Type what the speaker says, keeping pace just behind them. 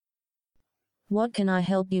What can I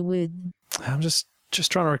help you with? I'm just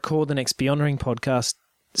trying to record the next Beyondering podcast.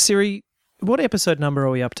 Siri, what episode number are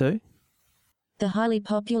we up to? The highly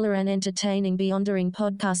popular and entertaining Beyondering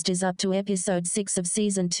podcast is up to episode 6 of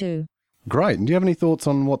season 2. Great. And do you have any thoughts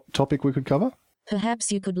on what topic we could cover?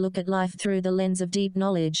 Perhaps you could look at life through the lens of deep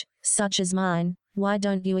knowledge, such as mine. Why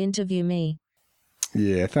don't you interview me?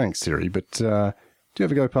 Yeah, thanks, Siri. But do you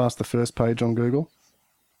ever go past the first page on Google?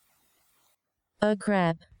 Oh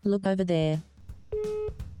crap, look over there.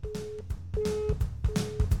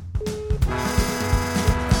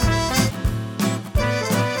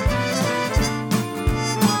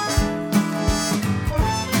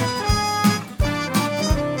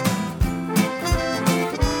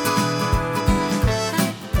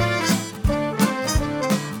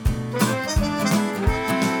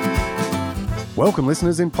 Welcome,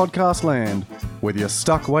 listeners in podcast land. Whether you're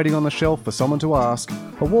stuck waiting on the shelf for someone to ask,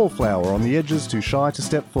 a wallflower on the edges too shy to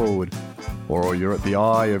step forward, or you're at the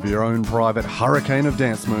eye of your own private hurricane of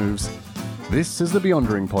dance moves, this is the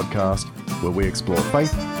Beyondering podcast, where we explore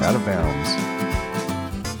faith out of bounds.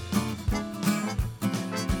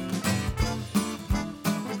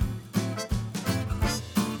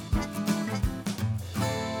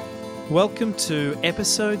 Welcome to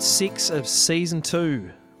episode 6 of season 2.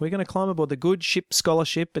 We're going to climb aboard the good ship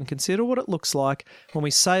Scholarship and consider what it looks like when we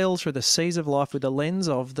sail through the seas of life with the lens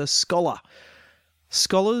of the scholar.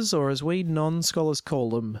 Scholars, or as we non-scholars call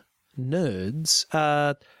them, nerds,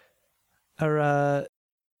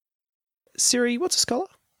 Siri, what's a scholar?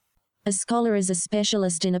 A scholar is a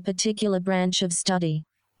specialist in a particular branch of study.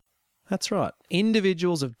 That's right.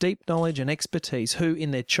 Individuals of deep knowledge and expertise who, in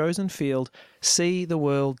their chosen field, see the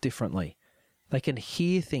world differently. They can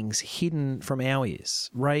hear things hidden from our ears,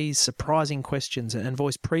 raise surprising questions and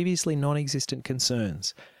voice previously non-existent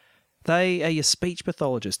concerns. They are your speech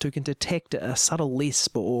pathologist who can detect a subtle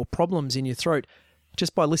lisp or problems in your throat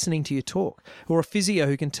just by listening to you talk, or a physio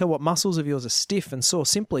who can tell what muscles of yours are stiff and sore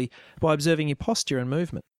simply by observing your posture and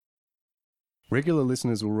movement. Regular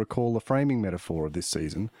listeners will recall the framing metaphor of this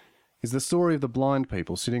season is the story of the blind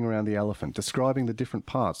people sitting around the elephant describing the different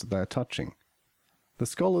parts that they are touching. The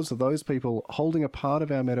scholars are those people holding a part of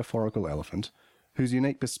our metaphorical elephant whose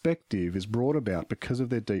unique perspective is brought about because of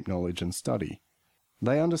their deep knowledge and study.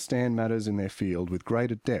 They understand matters in their field with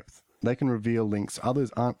greater depth. They can reveal links others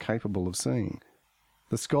aren't capable of seeing.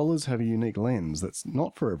 The scholars have a unique lens that's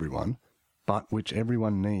not for everyone, but which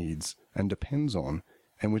everyone needs and depends on,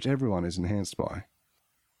 and which everyone is enhanced by.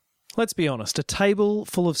 Let's be honest, a table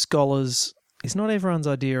full of scholars is not everyone's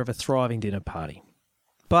idea of a thriving dinner party.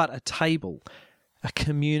 But a table, a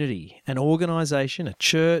community, an organisation, a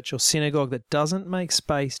church or synagogue that doesn't make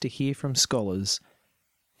space to hear from scholars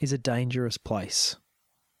is a dangerous place.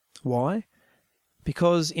 Why?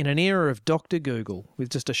 Because in an era of Dr. Google,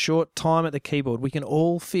 with just a short time at the keyboard, we can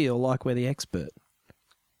all feel like we're the expert.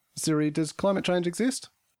 Siri, does climate change exist?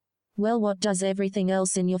 Well, what does everything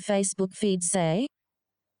else in your Facebook feed say?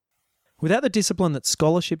 Without the discipline that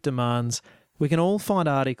scholarship demands, we can all find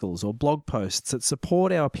articles or blog posts that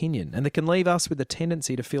support our opinion and that can leave us with a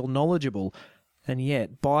tendency to feel knowledgeable and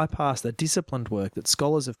yet bypass the disciplined work that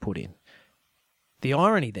scholars have put in. The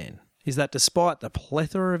irony then is that despite the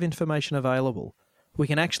plethora of information available, we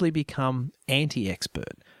can actually become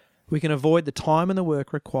anti-expert. We can avoid the time and the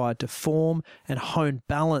work required to form and hone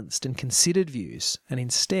balanced and considered views and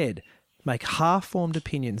instead make half-formed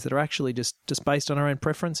opinions that are actually just based on our own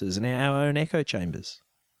preferences and our own echo chambers.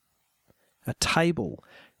 A table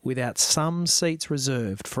without some seats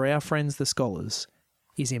reserved for our friends the scholars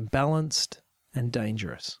is imbalanced and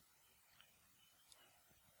dangerous.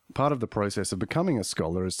 Part of the process of becoming a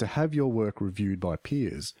scholar is to have your work reviewed by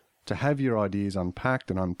peers, to have your ideas unpacked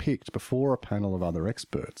and unpicked before a panel of other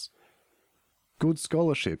experts. Good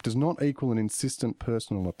scholarship does not equal an insistent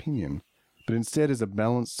personal opinion, but instead is a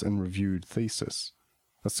balanced and reviewed thesis.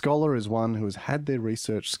 A scholar is one who has had their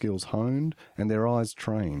research skills honed and their eyes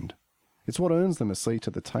trained. It's what earns them a seat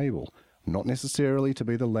at the table, not necessarily to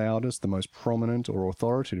be the loudest, the most prominent or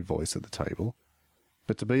authoritative voice at the table,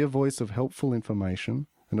 but to be a voice of helpful information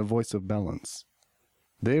and a voice of balance.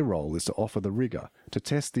 Their role is to offer the rigour, to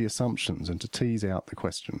test the assumptions and to tease out the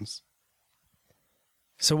questions.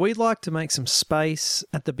 So we'd like to make some space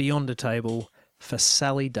at the Beyonder table for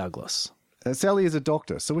Sally Douglas. Sally is a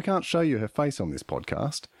doctor, so we can't show you her face on this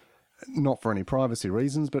podcast. Not for any privacy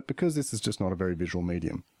reasons, but because this is just not a very visual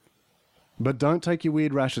medium. But don't take your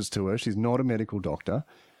weird rashes to her. She's not a medical doctor.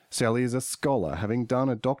 Sally is a scholar, having done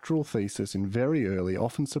a doctoral thesis in very early,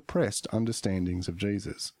 often suppressed understandings of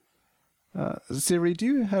Jesus. Siri, do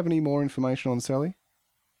you have any more information on Sally?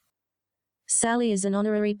 Sally is an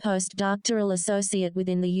honorary postdoctoral associate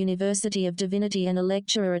within the University of Divinity and a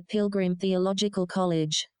lecturer at Pilgrim Theological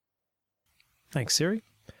College. Thanks, Siri.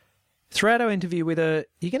 Throughout our interview with her,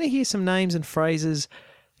 you're going to hear some names and phrases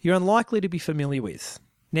you're unlikely to be familiar with.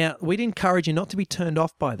 Now, we'd encourage you not to be turned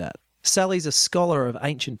off by that. Sally's a scholar of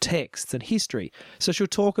ancient texts and history, so she'll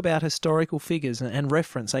talk about historical figures and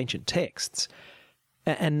reference ancient texts.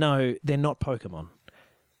 And no, they're not Pokemon.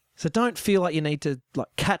 So don't feel like you need to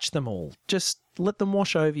catch them all. Just let them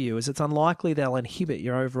wash over you, as it's unlikely they'll inhibit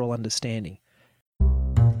your overall understanding.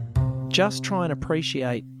 Just try and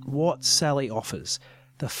appreciate what Sally offers,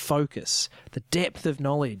 the focus, the depth of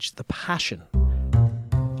knowledge, the passion.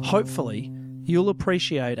 Hopefully, you'll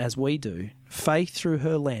appreciate, as we do, faith through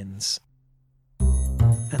her lens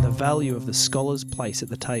and the value of the scholar's place at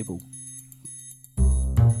the table.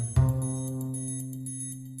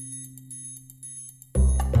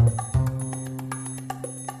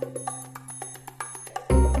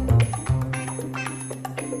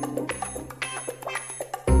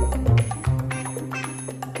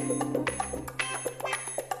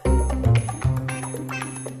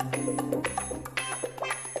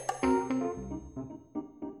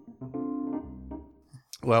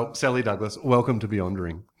 Well, Sally Douglas, welcome to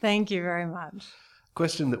Beyondering. Thank you very much.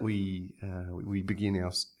 Question that we begin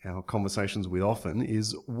our conversations with often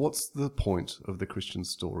is, what's the point of the Christian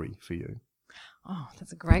story for you? Oh,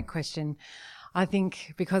 that's a great question. I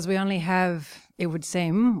think because we only have, it would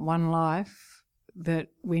seem, one life, that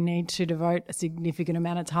we need to devote a significant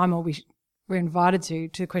amount of time, or we're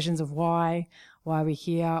invited to questions of why are we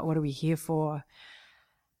here, what are we here for?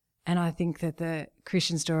 And I think that the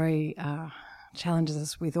Christian story challenges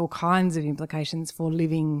us with all kinds of implications for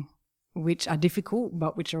living, which are difficult,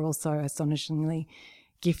 but which are also astonishingly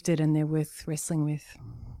gifted, and they're worth wrestling with.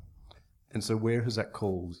 And so where has that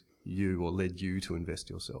called you or led you to invest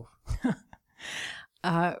yourself?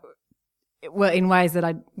 Well, in ways that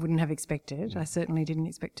I wouldn't have expected. I certainly didn't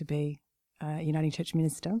expect to be a Uniting Church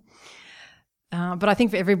minister. But I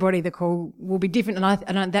think for everybody the call will be different.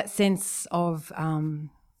 And that sense of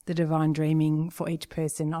the divine dreaming for each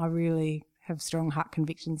person, I really have strong heart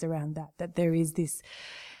convictions around that there is this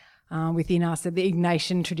within us, that the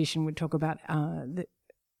Ignatian tradition would talk about that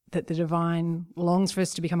the divine longs for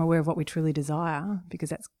us to become aware of what we truly desire, because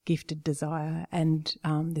that's gifted desire, and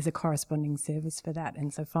there's a corresponding service for that.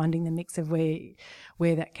 And so finding the mix of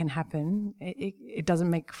where that can happen, it doesn't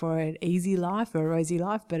make for an easy life or a rosy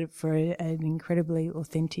life, but for an incredibly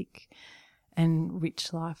authentic and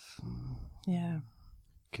rich life. Yeah.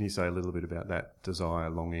 Can you say a little bit about that desire,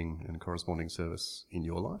 longing and corresponding service in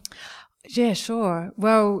your life? Yeah, sure.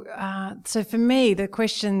 Well, so for me, the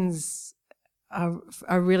questions are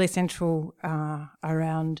really central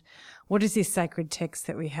around what is this sacred text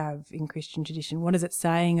that we have in Christian tradition? What is it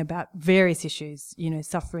saying about various issues,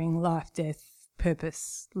 suffering, life, death,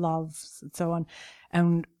 purpose, love, and so on?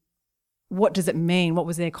 And what does it mean? What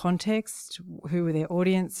was their context? Who were their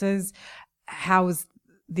audiences? How was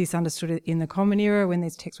this understood in the Common Era when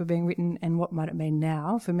these texts were being written, and what might it mean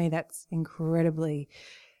now? For me, that's incredibly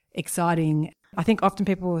exciting. I think often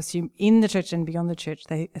people assume in the church and beyond the church,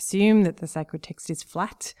 they assume that the sacred text is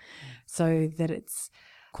flat, so that it's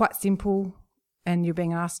quite simple and you're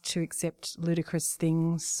being asked to accept ludicrous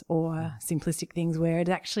things or simplistic things, where it's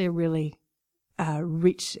actually a really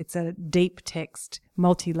rich, it's a deep text,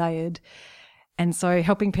 multi-layered. And so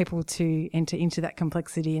helping people to enter into that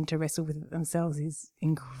complexity and to wrestle with it themselves is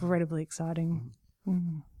incredibly exciting.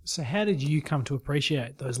 Mm. So how did you come to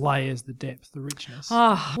appreciate those layers, the depth, the richness?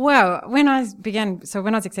 Oh, well, when I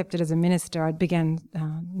was accepted as a minister, I began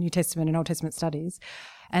New Testament and Old Testament studies.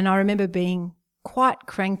 And I remember being quite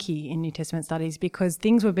cranky in New Testament studies because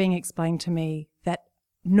things were being explained to me that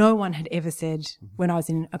no one had ever said when I was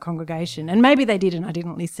in a congregation. And maybe they did and I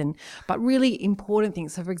didn't listen, but really important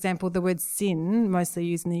things. So, for example, the word sin, mostly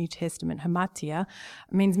used in the New Testament, hamartia,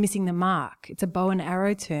 means missing the mark. It's a bow and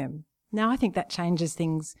arrow term. Now, I think that changes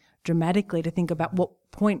things dramatically to think about what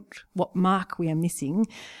mark we are missing,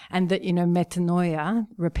 and that, metanoia,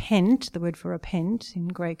 repent, the word for repent in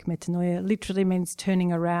Greek, metanoia, literally means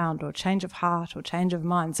turning around or change of heart or change of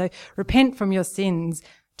mind. So repent from your sins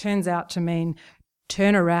turns out to mean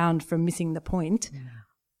turn around from missing the point. Yeah.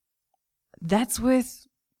 That's worth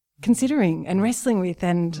considering and wrestling with.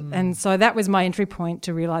 And so that was my entry point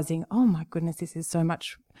to realising, oh my goodness, this is so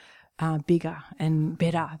much bigger and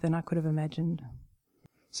better than I could have imagined.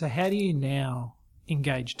 So how do you now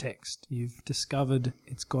engage text? You've discovered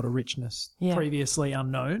it's got a richness previously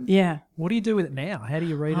unknown. Yeah. What do you do with it now? How do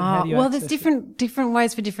you read it? How do you there's different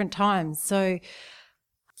ways for different times. So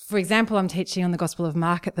for example, I'm teaching on the Gospel of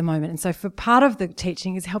Mark at the moment. And so for part of the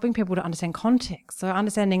teaching is helping people to understand context. So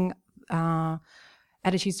understanding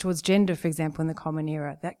attitudes towards gender, for example, in the Common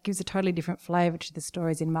Era. That gives a totally different flavour to the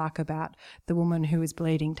stories in Mark about the woman who is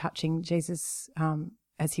bleeding, touching Jesus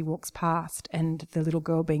as he walks past, and the little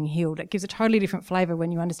girl being healed. It gives a totally different flavour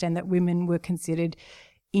when you understand that women were considered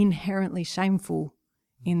inherently shameful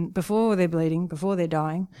before they're bleeding, before they're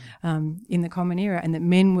dying, in the Common Era, and that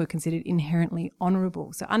men were considered inherently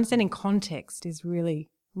honourable. So understanding context is really,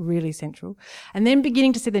 really central. And then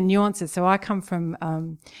beginning to see the nuances. So I come from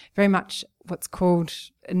very much what's called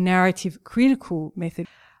a narrative critical method.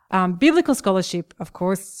 Biblical scholarship, of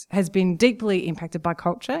course, has been deeply impacted by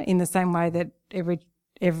culture in the same way that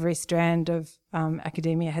every strand of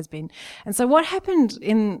academia has been. And so what happened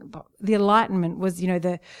in the Enlightenment was,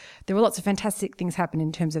 there were lots of fantastic things happening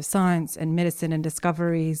in terms of science and medicine and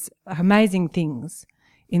discoveries, amazing things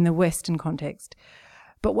in the Western context.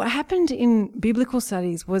 But what happened in biblical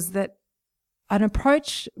studies was that an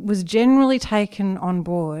approach was generally taken on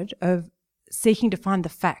board of seeking to find the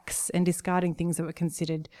facts and discarding things that were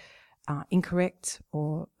considered incorrect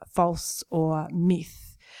or false or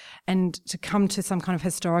myth, and to come to some kind of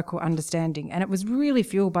historical understanding. And it was really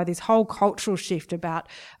fueled by this whole cultural shift about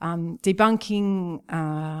debunking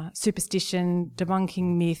superstition,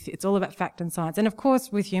 debunking myth. It's all about fact and science. And of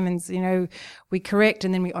course, with humans, we correct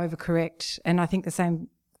and then we overcorrect. And I think the same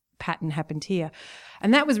pattern happened here.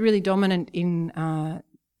 And that was really dominant in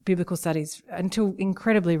biblical studies until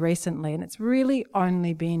incredibly recently. And it's really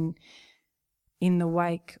only been in the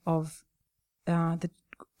wake of the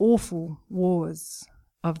awful wars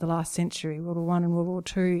of the last century, World War I and World War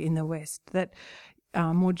II in the West, that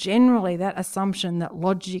more generally that assumption that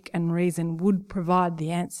logic and reason would provide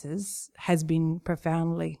the answers has been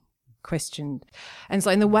profoundly questioned. And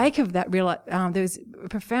so in the wake of that, there was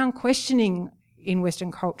profound questioning in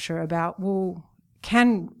Western culture about, well,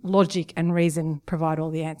 can logic and reason provide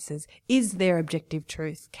all the answers? Is there objective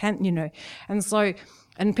truth?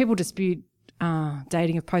 And people dispute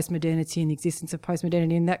dating of postmodernity and the existence of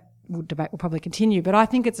postmodernity, and that debate will probably continue. But I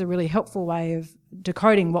think it's a really helpful way of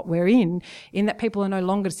decoding what we're in that people are no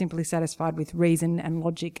longer simply satisfied with reason and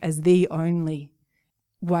logic as the only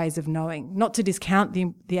ways of knowing. Not to discount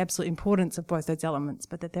the absolute importance of both those elements,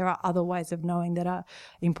 but that there are other ways of knowing that are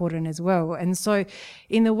important as well. And so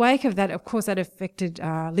in the wake of that, of course, that affected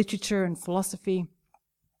literature and philosophy,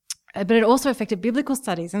 but it also affected biblical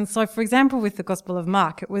studies. And so, for example, with the Gospel of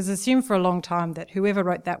Mark, it was assumed for a long time that whoever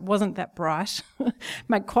wrote that wasn't that bright,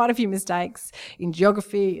 made quite a few mistakes in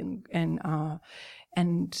geography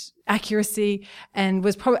and accuracy, and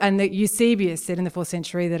that Eusebius said in the 4th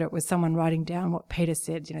century that it was someone writing down what Peter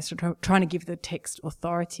said, sort of trying to give the text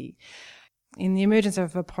authority. In the emergence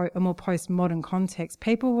of a more postmodern context,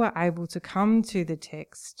 people were able to come to the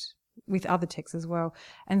text with other texts as well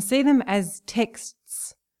and see them as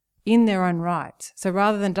texts in their own right. So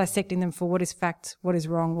rather than dissecting them for what is fact, what is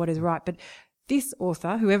wrong, what is right, but this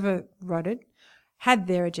author, whoever wrote it, had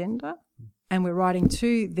their agenda and were writing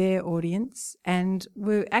to their audience, and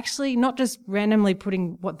were actually not just randomly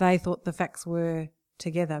putting what they thought the facts were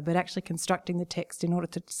together, but actually constructing the text in order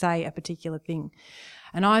to say a particular thing.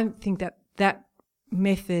 And I think that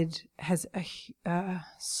method has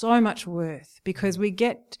so much worth, because we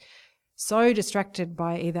get so distracted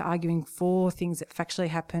by either arguing for things that factually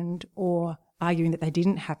happened or arguing that they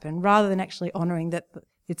didn't happen, rather than actually honouring that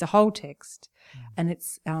it's a whole text and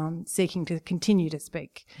it's seeking to continue to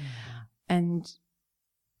speak. And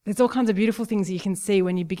there's all kinds of beautiful things you can see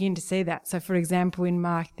when you begin to see that. So, for example, in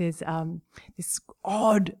Mark, there's this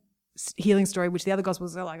odd healing story, which the other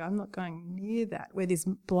Gospels are like, I'm not going near that, where this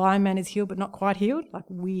blind man is healed but not quite healed, like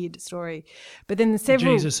weird story. But then there's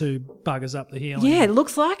several... Jesus who buggers up the healing. Yeah, it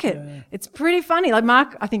looks like it. Yeah. It's pretty funny. Like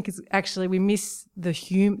Mark, I think, is actually, we miss the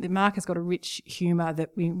humour. Mark has got a rich humour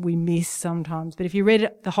that we miss sometimes. But if you read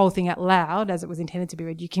the whole thing out loud, as it was intended to be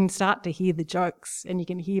read, you can start to hear the jokes and you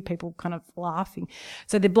can hear people kind of laughing.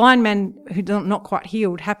 So the blind man who's not quite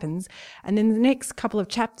healed happens. And then the next couple of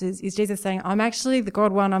chapters is Jesus saying, I'm actually the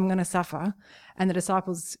God one, I'm going to suffer, and the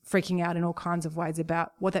disciples freaking out in all kinds of ways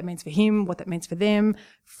about what that means for him, what that means for them,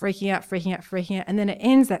 freaking out. And then it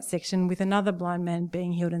ends that section with another blind man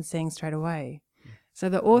being healed and seeing straight away. So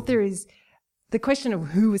the author is, the question of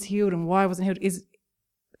who was healed and why wasn't healed is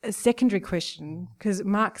a secondary question, because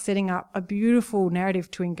Mark's setting up a beautiful narrative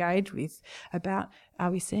to engage with about,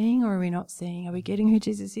 are we seeing or are we not seeing? Are we getting who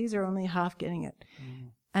Jesus is or only half getting it?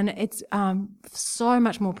 And it's so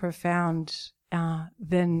much more profound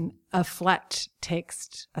than a flat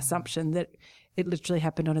text assumption that it literally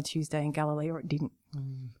happened on a Tuesday in Galilee, or it didn't.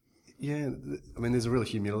 I mean, there's a real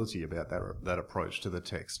humility about that approach to the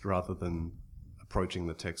text, rather than approaching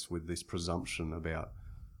the text with this presumption about,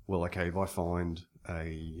 well, okay, if I find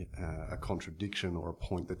a contradiction or a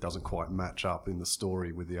point that doesn't quite match up in the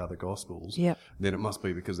story with the other Gospels, then it must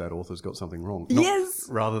be because that author's got something wrong.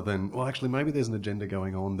 Rather than, well, actually, maybe there's an agenda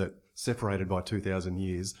going on that, separated by 2,000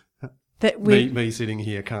 years, that me sitting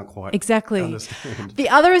here can't quite understand. The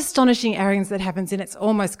other astonishing arrogance that happens, and it's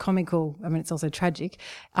almost comical, I mean, it's also tragic,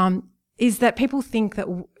 is that people think that,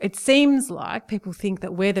 it seems like people think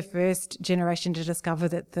that we're the first generation to discover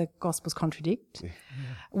that the Gospels contradict,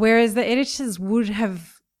 whereas the editors would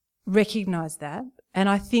have recognised that. And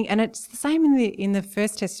I think, and it's the same in the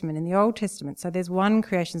First Testament, in the Old Testament. So there's one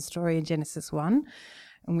creation story in Genesis 1,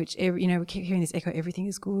 in which, we keep hearing this echo, everything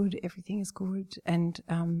is good, and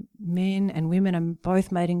men and women are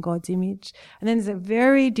both made in God's image. And then there's a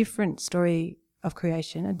very different story of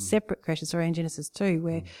creation, a separate creation story in Genesis 2,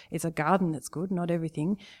 where it's a garden that's good, not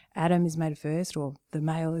everything. Adam is made first, or the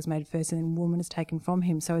male is made first, and then woman is taken from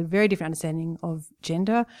him. So a very different understanding of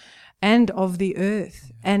gender and of the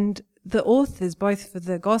earth. And the authors, both for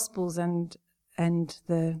the Gospels and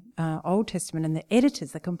the Old Testament, and the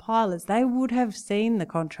editors, the compilers, they would have seen the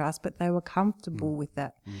contrast, but they were comfortable with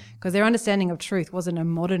that because their understanding of truth wasn't a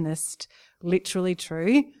modernist, literally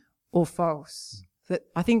true or false. That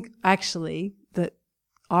I think actually that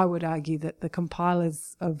I would argue that the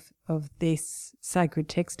compilers of this sacred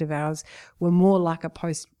text of ours were more like a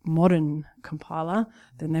postmodern compiler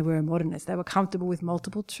than they were a modernist. They were comfortable with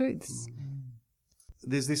multiple truths.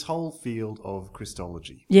 There's this whole field of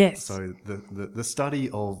Christology. Yes. So the study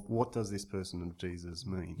of what does this person of Jesus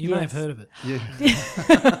mean? You may have heard of it. Yeah.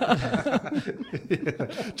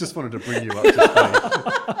 Just wanted to bring you up to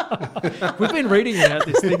speed. We've been reading about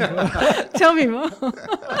this thing. Tell me more.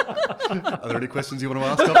 Are there any questions you want to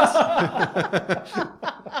ask us?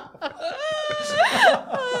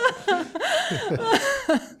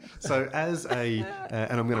 So, as a,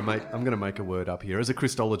 and I'm going to make a word up here, as a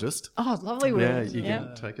Christologist. Oh, lovely word. Yeah, you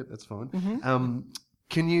can take it. That's fine. Mm-hmm.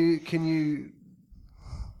 Can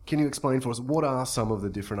you explain for us what are some of the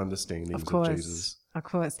different understandings of Jesus? Of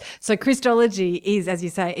course. So Christology is, as you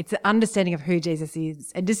say, it's an understanding of who Jesus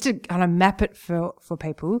is. And just to kind of map it for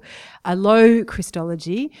people, a low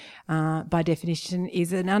Christology, by definition,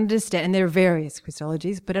 is an understanding, and there are various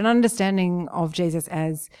Christologies, but an understanding of Jesus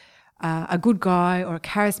as a good guy or a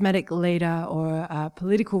charismatic leader or a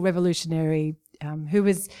political revolutionary who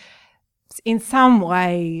was in some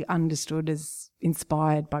way understood as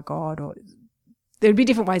inspired by God, or there would be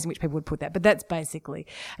different ways in which people would put that, but that's basically.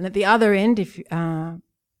 And at the other end, if you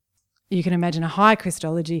can imagine a high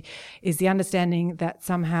Christology, is the understanding that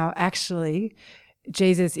somehow actually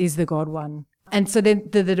Jesus is the God one. And so then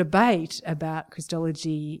the debate about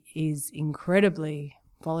Christology is incredibly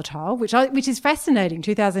volatile, which is fascinating.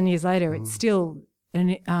 2,000 years later, it's still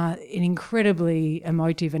an incredibly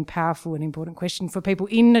emotive and powerful and important question for people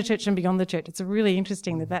in the church and beyond the church. It's really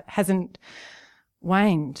interesting that hasn't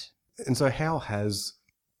waned. And so how has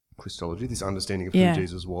Christology, this understanding of who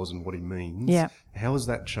Jesus was and what he means, how has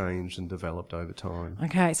that changed and developed over time?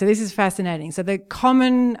 Okay, so this is fascinating. So the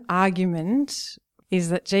common argument is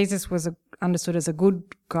that Jesus was understood as a good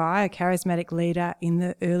guy, a charismatic leader in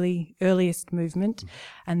the earliest movement.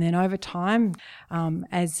 And then over time,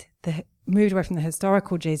 as moved away from the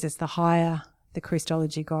historical Jesus, the higher the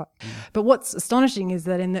Christology got. But what's astonishing is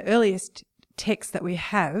that in the earliest texts that we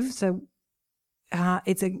have, so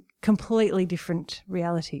it's a completely different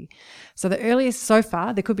reality. So the earliest so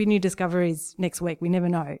far, there could be new discoveries next week, we never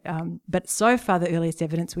know. But so far the earliest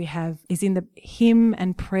evidence we have is in the hymn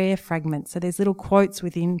and prayer fragments. So there's little quotes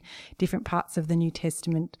within different parts of the New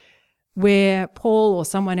Testament where Paul or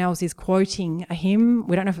someone else is quoting a hymn.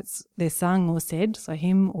 We don't know if they're sung or said, so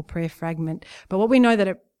hymn or prayer fragment. But what we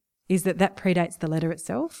know is that predates the letter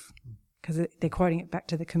itself, because they're quoting it back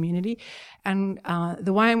to the community. And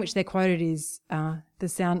the way in which they're quoted is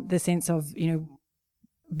the sense of,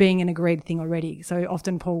 being an agreed thing already. So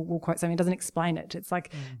often Paul will quote something, he doesn't explain it. It's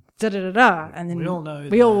like, da-da-da-da, and then we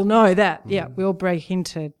all know that. Yeah, we all break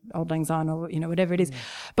into Auld Lang Syne or, whatever it is.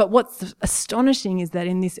 But what's astonishing is that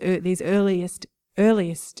in these earliest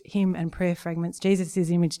hymn and prayer fragments, Jesus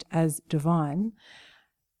is imaged as divine.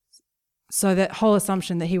 So that whole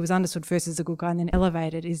assumption that he was understood first as a good guy and then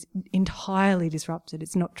elevated is entirely disrupted.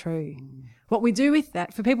 It's not true. What we do with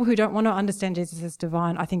that, for people who don't want to understand Jesus as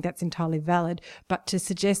divine, I think that's entirely valid. But to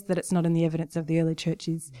suggest that it's not in the evidence of the early church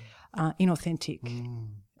is inauthentic.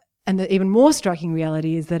 And the even more striking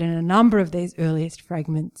reality is that in a number of these earliest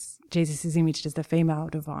fragments, Jesus is imaged as the female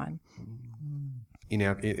divine. in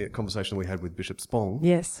a conversation we had with Bishop Spong,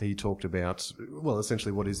 Yes. he talked about, well,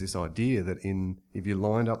 essentially what is this idea that if you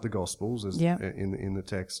lined up the Gospels as in the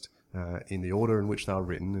text, in the order in which they were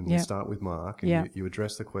written, and you start with Mark, and you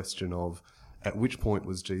address the question of at which point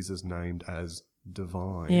was Jesus named as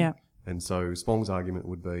divine. Yeah. And so Spong's argument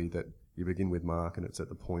would be that you begin with Mark and it's at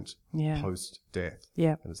the point post-death.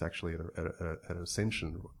 Yeah. And it's actually at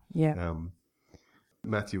ascension. Yeah.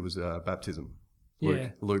 Matthew was baptism. Yeah,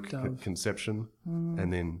 Luke conception,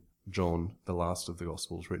 and then John, the last of the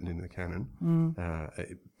Gospels written in the canon,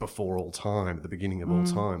 before all time, at the beginning of all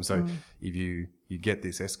time. So if you get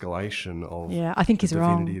this escalation of I think he's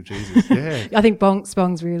divinity wrong. of Jesus. Yeah. I think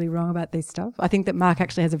Spong's really wrong about this stuff. I think that Mark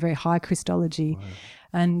actually has a very high Christology,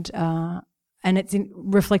 and it's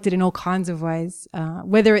reflected in all kinds of ways.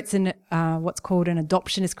 Whether it's in what's called an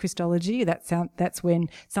adoptionist Christology, that's when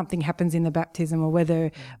something happens in the baptism, or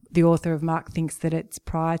whether the author of Mark thinks that it's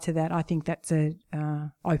prior to that. I think that's a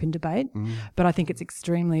open debate, but I think it's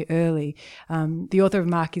extremely early. The author of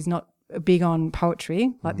Mark is not big on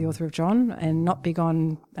poetry like the author of John, and not big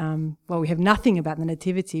on we have nothing about the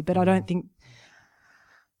nativity, but I don't think.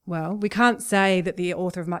 Well, we can't say that the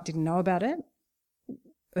author of Mark didn't know about it.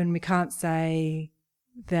 And we can't say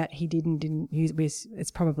that he didn't use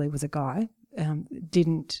it. Probably was a guy,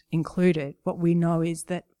 didn't include it. What we know is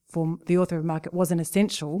that for the author of Mark, it wasn't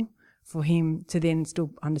essential for him to then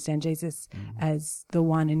still understand Jesus as the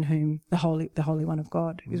one in whom the Holy One of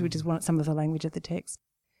God, which is some of the language of the text.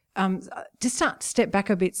 Just start to step back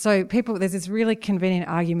a bit. So there's this really convenient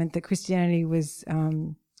argument that Christianity was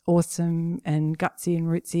awesome and gutsy and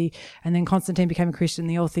rootsy, and then Constantine became a Christian,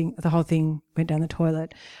 the whole thing went down the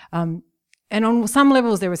toilet. And on some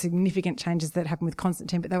levels there were significant changes that happened with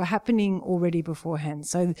Constantine, but they were happening already beforehand.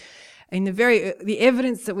 So in the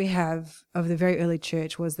evidence that we have of the very early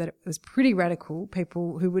church was that it was pretty radical.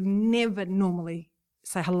 People who would never normally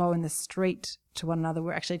say hello in the street to one another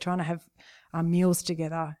were actually trying to have meals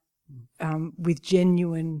together with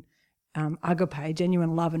genuine agape,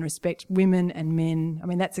 genuine love and respect, women and men. I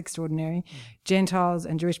mean, that's extraordinary. Gentiles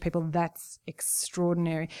and Jewish people, that's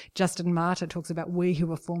extraordinary. Justin Martyr talks about we who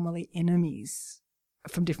were formerly enemies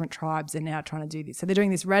from different tribes are now trying to do this. So they're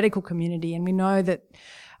doing this radical community, and we know that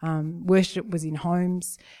worship was in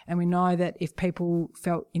homes, and we know that if people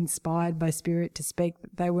felt inspired by Spirit to speak,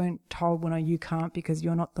 they weren't told, well, no, you can't because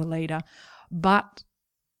you're not the leader. But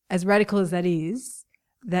as radical as that is,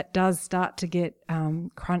 that does start to get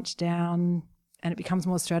crunched down, and it becomes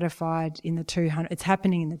more stratified in the 200s. It's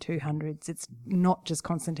happening in the 200s. It's not just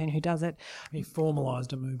Constantine who does it. He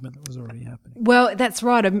formalised a movement that was already happening. Well, that's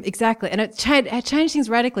right, exactly, and it changed things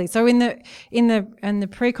radically. So in the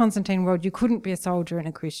pre-Constantine world, you couldn't be a soldier and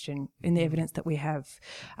a Christian in the evidence that we have.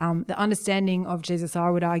 The understanding of Jesus,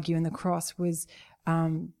 I would argue, in the cross was.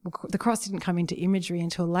 The cross didn't come into imagery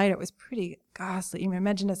until later. It was pretty ghastly.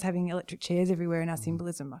 Imagine us having electric chairs everywhere in our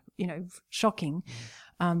symbolism, shocking.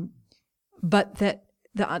 But that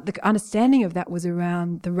the understanding of that was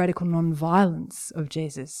around the radical non-violence of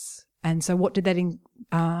Jesus. And so what did that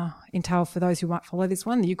entail for those who might follow this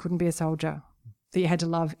one? That you couldn't be a soldier, that you had to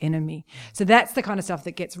love enemy. So that's the kind of stuff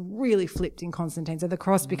that gets really flipped in Constantine. So the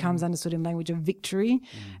cross becomes understood in language of victory,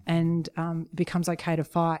 and becomes okay to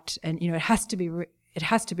fight. And it has to be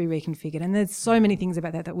reconfigured. And there's so many things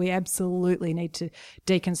about that we absolutely need to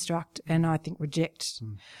deconstruct and I think reject.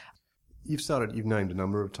 You've named a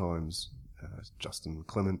number of times Justin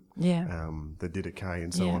Clement, the Didache,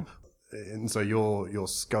 and so on. And so your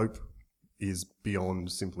scope is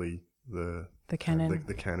beyond simply the canon,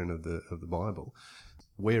 the canon of the Bible.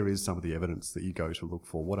 Where is some of the evidence that you go to look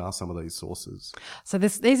for? What are some of these sources? So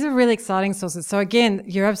these are really exciting sources. So again,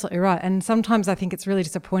 you're absolutely right. And sometimes I think it's really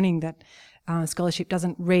disappointing that scholarship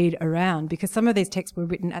doesn't read around, because some of these texts were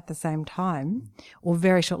written at the same time or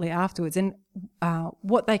very shortly afterwards. And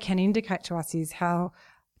what they can indicate to us is how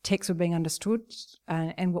texts were being understood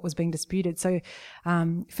and what was being disputed. So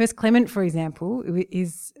First Clement, for example,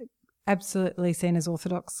 is absolutely seen as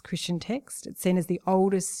Orthodox Christian text. It's seen as the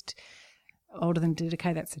oldest, older than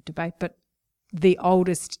Didache, that's a debate, but the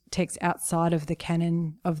oldest text outside of the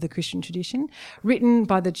canon of the Christian tradition, written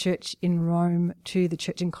by the church in Rome to the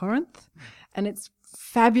church in Corinth. And it's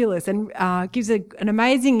fabulous and gives an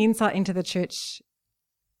amazing insight into the church.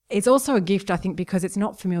 It's also a gift, I think, because it's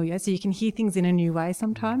not familiar, so you can hear things in a new way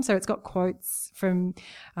sometimes. So it's got quotes from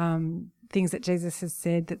things that Jesus has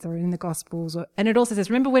said that are in the Gospels. And it also says,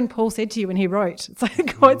 remember when Paul said to you when he wrote? So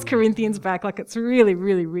it quotes Corinthians back, like it's really,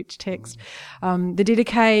 really rich text. The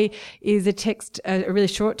Didache is a text, a really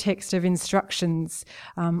short text of instructions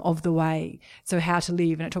of the way, so how to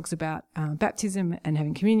live. And it talks about baptism and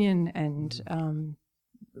having communion and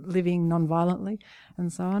living non-violently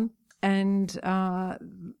and so on. And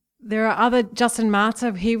there are other, Justin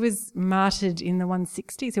Martyr, he was martyred in the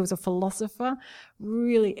 160s. He was a philosopher,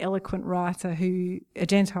 really eloquent writer, a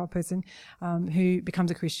Gentile person, who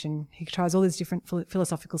becomes a Christian. He tries all these different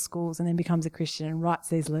philosophical schools and then becomes a Christian and writes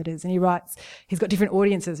these letters. And he's got different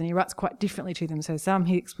audiences and he writes quite differently to them. So some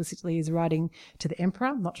he explicitly is writing to the emperor.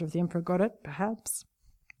 I'm not sure if the emperor got it, perhaps.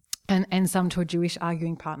 And some to a Jewish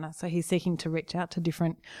arguing partner. So he's seeking to reach out to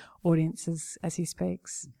different audiences as he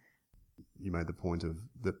speaks. You made the point of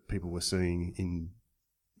that people were seeing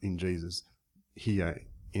in Jesus here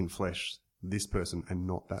in flesh this person and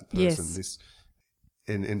not that person. Yes.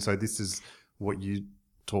 And so this is what you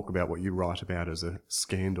talk about, what you write about as a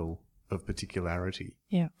scandal of particularity.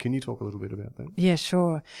 Yeah. Can you talk a little bit about that? Yeah,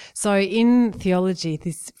 sure. So in theology,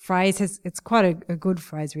 this phrase it's quite a good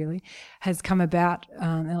phrase really, has come about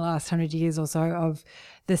in the last 100 years or so of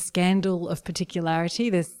the scandal of particularity.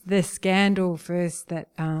 The scandal first that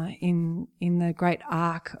in the great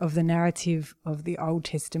arc of the narrative of the Old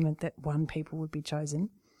Testament that one people would be chosen,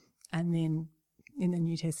 and then in the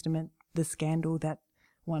New Testament, the scandal that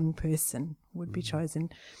one person would be chosen.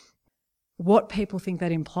 What people think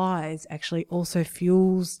that implies actually also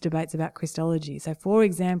fuels debates about Christology. So, for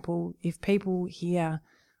example, if people hear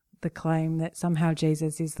the claim that somehow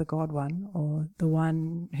Jesus is the God one, or the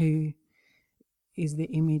one who is the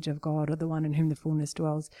image of God, or the one in whom the fullness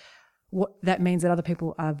dwells, what that means that other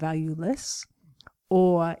people are valueless,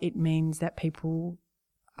 or it means that people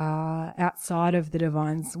are outside of the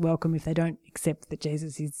divine's welcome if they don't accept that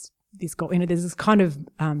Jesus is this God. There's this kind of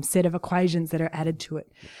set of equations that are added to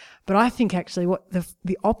it. But I think actually what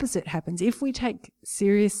the opposite happens. If we take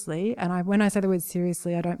seriously, and when I say the word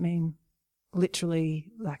seriously, I don't mean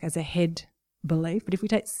literally like as a head belief, but if we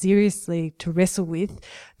take seriously to wrestle with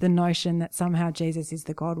the notion that somehow Jesus is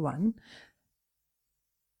the God one,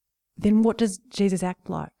 then what does Jesus act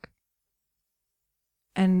like?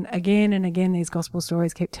 And again, these gospel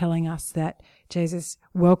stories keep telling us that Jesus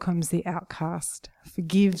welcomes the outcast,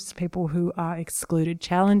 forgives people who are excluded,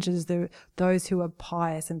 challenges those who are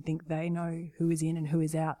pious and think they know who is in and who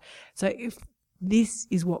is out. So if this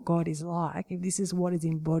is what God is like, if this is what is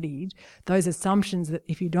embodied, those assumptions that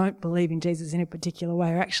if you don't believe in Jesus in a particular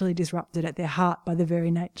way are actually disrupted at their heart by the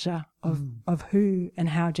very nature of who and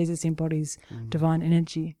how Jesus embodies divine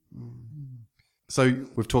energy. So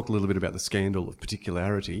we've talked a little bit about the scandal of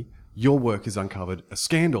particularity. Your work has uncovered a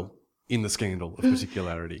scandal in the scandal of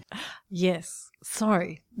particularity. Yes.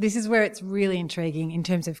 So this is where it's really intriguing in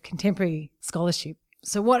terms of contemporary scholarship.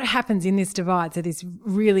 So what happens in this divide, so this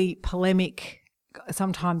really polemic,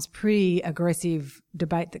 sometimes pretty aggressive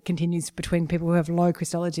debate that continues between people who have low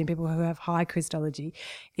Christology and people who have high Christology,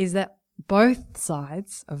 is that both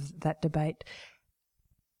sides of that debate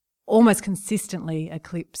almost consistently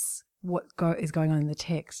eclipse what is going on in the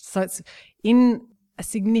text. So it's in a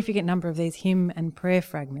significant number of these hymn and prayer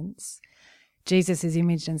fragments, Jesus is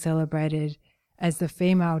imaged and celebrated as the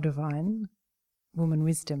female divine, woman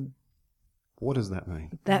wisdom. What does that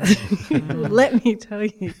mean? Let me tell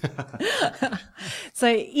you.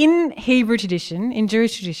 So in Hebrew tradition, in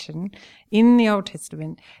Jewish tradition, in the Old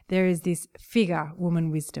Testament, there is this figure, woman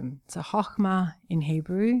wisdom. So Chokhmah in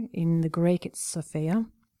Hebrew, in the Greek it's Sophia.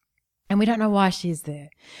 And we don't know why she is there.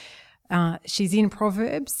 She's in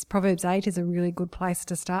Proverbs. Proverbs 8 is a really good place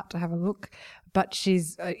to start to have a look. But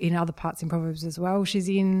she's in other parts in Proverbs as well. She's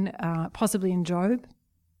in possibly in Job.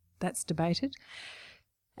 That's debated.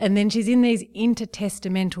 And then she's in these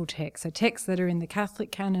intertestamental texts, so texts that are in the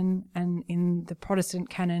Catholic canon and in the Protestant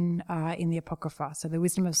canon in the Apocrypha, so the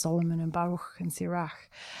Wisdom of Solomon and Baruch and Sirach.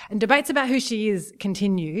 And debates about who she is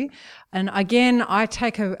continue. And again, I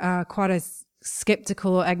take quite a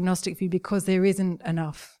skeptical or agnostic view because there isn't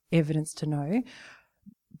enough evidence to know.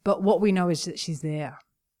 But what we know is that she's there.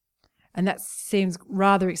 And that seems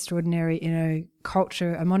rather extraordinary in a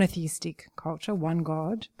culture, a monotheistic culture, one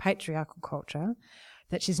God, patriarchal culture,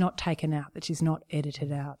 that she's not taken out, that she's not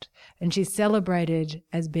edited out. And she's celebrated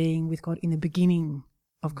as being with God in the beginning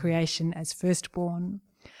of creation as firstborn,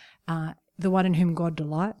 the one in whom God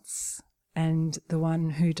delights and the one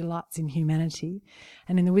who delights in humanity.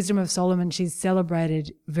 And in the Wisdom of Solomon, she's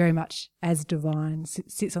celebrated very much as divine,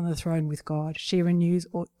 sits on the throne with God. She renews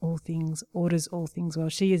all things, orders all things well.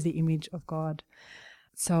 She is the image of God,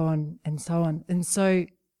 so on and so on. And so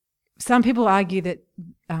some people argue that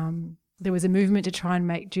there was a movement to try and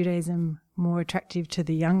make Judaism more attractive to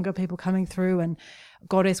the younger people coming through, and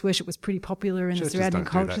goddess worship was pretty popular in the surrounding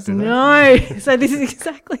cultures. No, so this is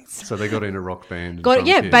exactly. So they got in a rock band.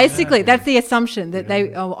 Basically, that's the assumption that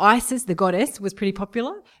Isis, the goddess, was pretty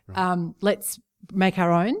popular. Right. Let's make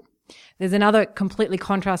our own. There's another completely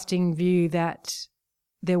contrasting view that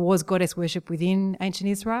there was goddess worship within ancient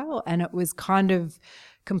Israel and it was kind of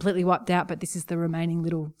completely wiped out, but this is the remaining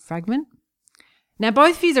little fragment. Now,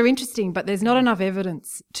 both views are interesting, but there's not enough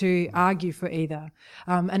evidence to argue for either.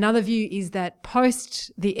 Another view is that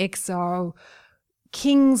post the exile,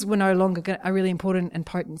 kings were no longer a really important and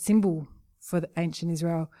potent symbol for the ancient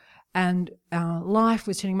Israel, and life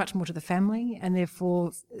was turning much more to the family, and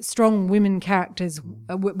therefore strong women characters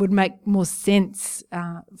would make more sense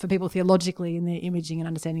for people theologically in their imaging and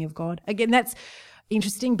understanding of God. Again, that's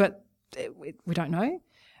interesting, but we don't know.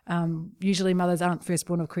 Usually mothers aren't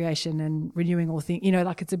firstborn of creation and renewing all things,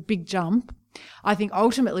 like it's a big jump. I think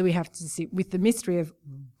ultimately we have to sit with the mystery of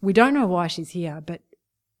we don't know why she's here, but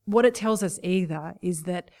what it tells us either is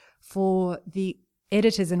that for the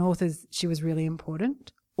editors and authors she was really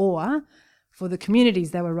important, or for the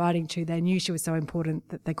communities they were writing to, they knew she was so important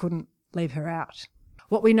that they couldn't leave her out.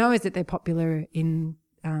 What we know is that they're popular in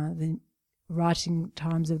the writing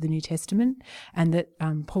times of the New Testament, and that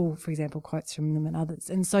Paul, for example, quotes from them and others.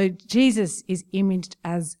 And so Jesus is imaged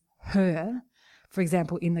as her, for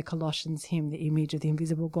example, in the Colossians hymn, the image of the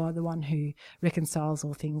invisible God, the one who reconciles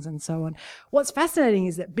all things and so on. What's fascinating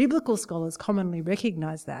is that biblical scholars commonly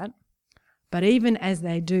recognise that, but even as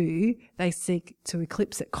they do, they seek to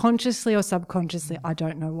eclipse it consciously or subconsciously. I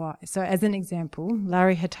don't know why. So as an example,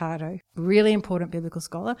 Larry Hurtado, really important biblical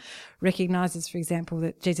scholar, recognises, for example,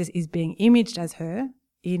 that Jesus is being imaged as her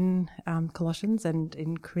in Colossians and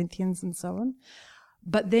in Corinthians and so on,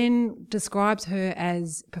 but then describes her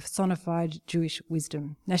as personified Jewish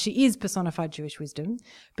wisdom. Now, she is personified Jewish wisdom,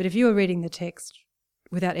 but if you were reading the text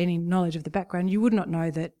without any knowledge of the background, you would not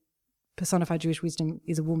know that personified Jewish wisdom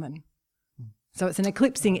is a woman. So it's an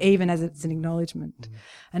eclipsing even as it's an acknowledgement.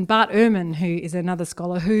 And Bart Ehrman, who is another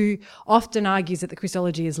scholar who often argues that the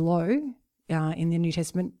Christology is low in the New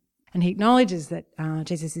Testament, and he acknowledges that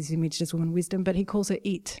Jesus is imaged as woman wisdom, but he calls her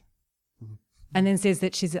it. And then says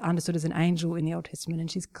that she's understood as an angel in the Old Testament, and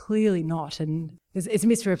she's clearly not. And it's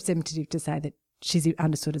misrepresentative to say that she's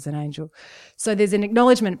understood as an angel. So there's an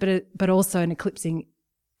acknowledgement, but also an eclipsing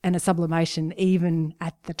and a sublimation even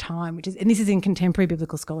at the time, and this is in contemporary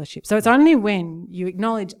biblical scholarship. So it's only when you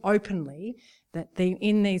acknowledge openly that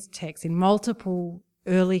in these texts, in multiple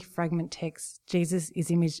early fragment texts, Jesus is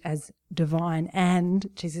imaged as divine and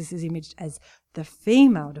Jesus is imaged as the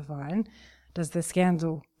female divine, does the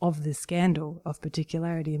scandal of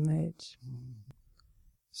particularity emerge.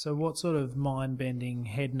 So what sort of mind-bending,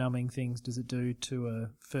 head-numbing things does it do to a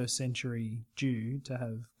first century Jew to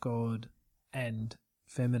have God and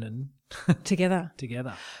feminine together?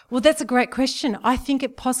 Well, that's a great question. I think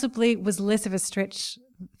it possibly was less of a stretch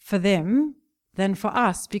for them than for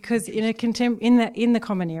us, because in the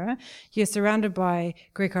Common Era, you're surrounded by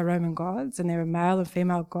Greco-Roman gods, and there are male and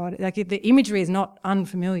female gods. Like the imagery is not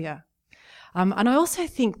unfamiliar. And I also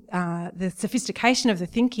think the sophistication of the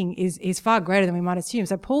thinking is far greater than we might assume.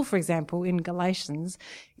 So Paul, for example, in Galatians,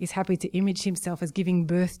 is happy to image himself as giving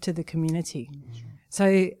birth to the community.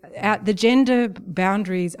 So the gender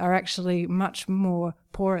boundaries are actually much more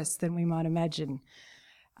porous than we might imagine,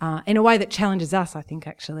 in a way that challenges us, I think,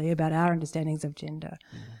 actually, about our understandings of gender.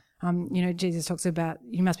 Jesus talks about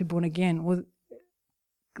you must be born again. Well,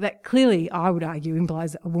 that clearly, I would argue,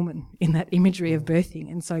 implies a woman in that imagery of birthing.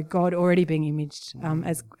 And so God already being imaged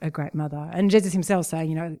as a great mother. And Jesus himself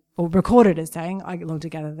saying, or recorded as saying, I long to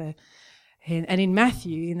gather the hen. And in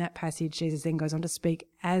Matthew, in that passage, Jesus then goes on to speak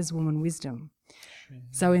as woman wisdom.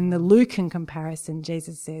 So in the Lucan comparison,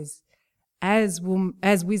 Jesus says, as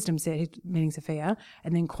wisdom said, meaning Sophia,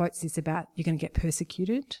 and then quotes this about you're going to get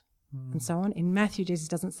persecuted and so on. In Matthew, Jesus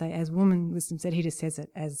doesn't say as woman wisdom said, he just says it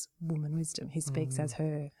as woman wisdom. He speaks as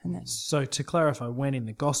her. So to clarify, when in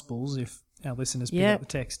the Gospels, if our listeners pick up the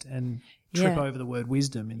text and trip over the word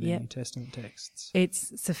wisdom in the New Testament texts.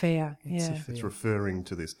 It's Sophia. It's referring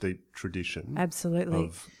to this deep tradition. Absolutely.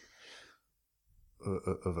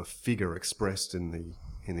 Of a figure expressed in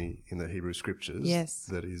the Hebrew scriptures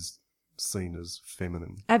that is seen as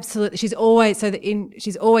feminine. Absolutely. She's always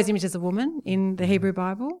imaged as a woman in the Hebrew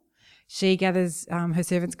Bible. She gathers her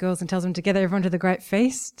servants' girls and tells them to gather everyone to the great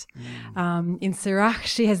feast. In Sirach,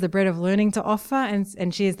 she has the bread of learning to offer,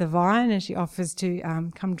 and she is the vine, and she offers to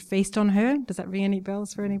come feast on her. Does that ring any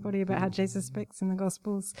bells for anybody about how Jesus speaks in the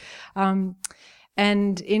Gospels?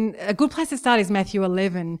 And in a good place to start is Matthew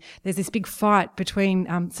 11. There's this big fight between,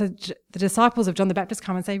 the disciples of John the Baptist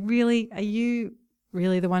come and say, really, are you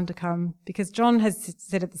really the one to come? Because John has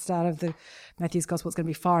said at the start of the Matthew's Gospel it's going to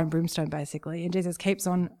be fire and brimstone, basically. And Jesus keeps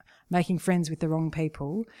on making friends with the wrong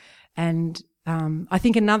people. And I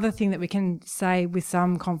think another thing that we can say with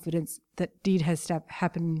some confidence that did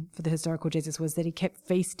happen for the historical Jesus was that he kept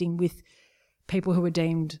feasting with people who were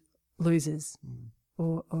deemed losers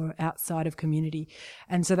or outside of community.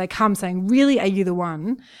 And so they come saying, really, are you the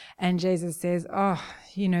one? And Jesus says,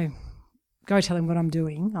 go tell him what I'm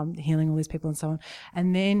doing. I'm healing all these people and so on.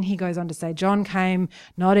 And then he goes on to say, John came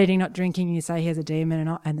not eating, not drinking. You say he has a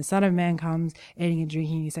demon. And the Son of Man comes eating and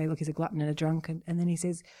drinking. You say, look, he's a glutton and a drunkard. And then he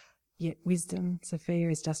says, yet wisdom, Sophia,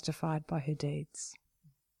 is justified by her deeds.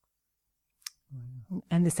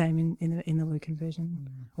 And the same in the Lucan version,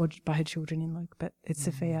 or by her children in Luke, but it's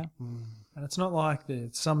Sophia. And it's not like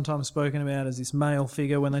it's sometimes spoken about as this male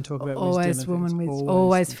figure when they talk about always wisdom.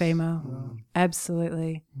 Always female.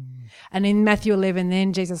 Absolutely. And in Matthew 11,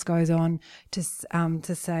 then Jesus goes on to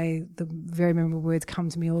say the very memorable words, "Come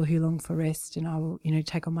to me, all who long for rest, and I will,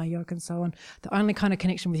 take on my yoke," and so on. The only kind of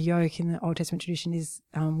connection with yoke in the Old Testament tradition is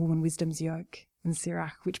woman wisdom's yoke in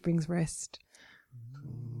Sirach, which brings rest.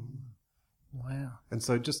 Wow. And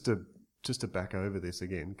so just to back over this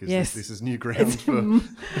again, because yes. this is new ground for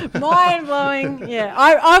mind blowing. Yeah,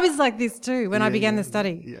 I was like this too when I began the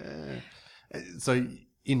study. Yeah. So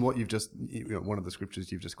in what you've just, one of the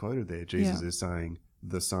scriptures you've just quoted there, Jesus is saying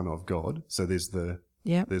the Son of God. So there's the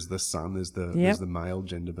Son, there's the male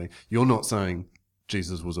gender being. You're not saying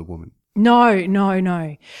Jesus was a woman.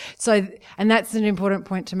 No. So, and that's an important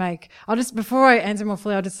point to make. Before I answer more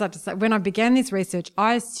fully, I'll just start to say, when I began this research,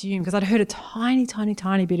 I assumed, because I'd heard a tiny, tiny,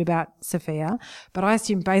 tiny bit about Sophia, but I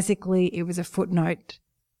assumed basically it was a footnote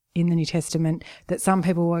in the New Testament that some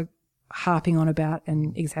people were harping on about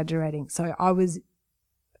and exaggerating. So I was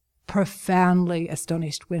profoundly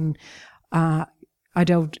astonished when I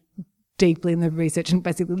delved deeply in the research and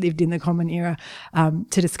basically lived in the Common Era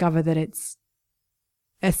to discover that it's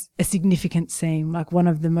a significant seam, like one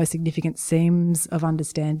of the most significant seams of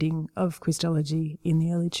understanding of Christology in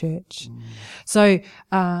the early church. So,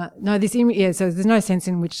 so there's no sense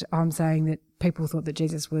in which I'm saying that people thought that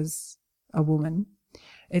Jesus was a woman.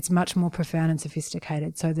 It's much more profound and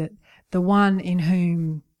sophisticated, so that the one in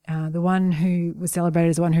whom, the one who was celebrated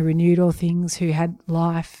as the one who renewed all things, who had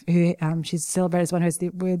life, she's celebrated as one who has the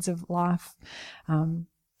words of life,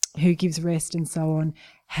 who gives rest and so on,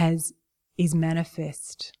 is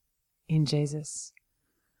manifest in Jesus.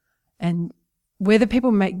 And whether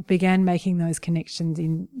people began making those connections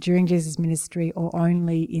during Jesus' ministry or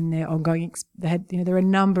only in their ongoing, there are a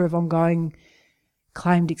number of ongoing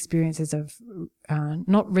claimed experiences of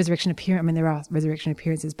not resurrection appearance. I mean, there are resurrection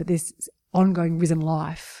appearances, but this ongoing risen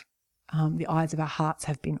life. The eyes of our hearts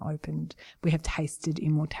have been opened. We have tasted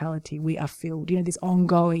immortality. We are filled. This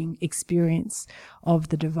ongoing experience of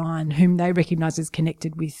the divine, whom they recognise as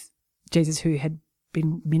connected with Jesus, who had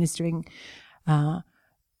been ministering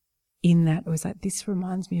in that. It was like, this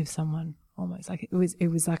reminds me of someone, almost like it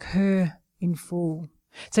was like her in full.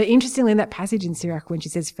 So interestingly, in that passage in Sirach, when she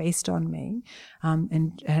says, "Feast on me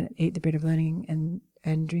and eat the bread of learning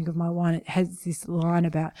and drink of my wine," it has this line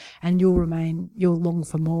about, "And you'll long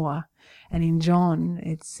for more." And in John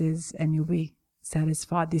it says, "And you'll be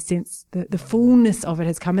satisfied." This sense, the fullness of it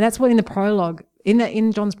has come. And that's what in the prologue,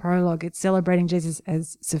 in John's prologue, it's celebrating Jesus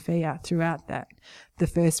as Sophia throughout that, the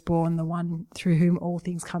firstborn, the one through whom all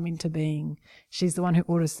things come into being. She's the one who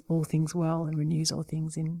orders all things well and renews all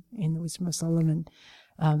things in the wisdom of Solomon.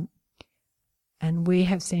 And we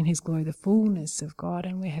have seen his glory, the fullness of God,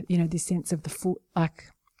 and we have, this sense of the full, like,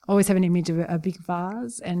 I always have an image of a big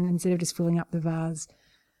vase, and instead of just filling up the vase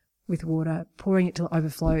with water, pouring it till it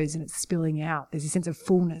overflows and it's spilling out, there's a sense of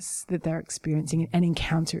fullness that they're experiencing and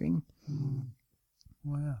encountering.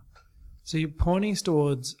 Wow. So you're pointing us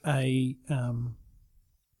towards a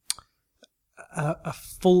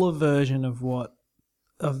fuller version of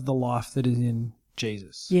the life that is in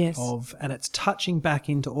Jesus. Yes. And it's touching back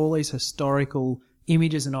into all these historical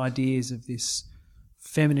images and ideas of this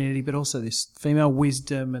femininity, but also this female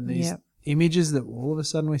wisdom and these images that all of a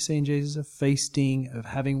sudden we see in Jesus of feasting, of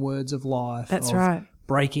having words of life, That's right.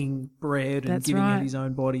 breaking bread and giving out his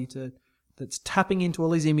own body that's tapping into all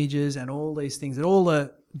these images and all these things that all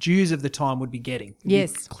the Jews of the time would be getting.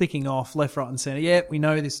 Yes. Be clicking off left, right and centre. Yeah, we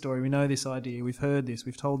know this story. We know this idea. We've heard this.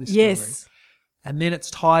 We've told this story. And then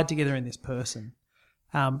it's tied together in this person.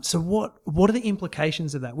 So what are the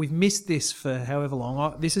implications of that? We've missed this for however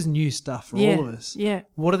long. This is new stuff for all of us. Yeah.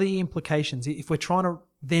 What are the implications if we're trying to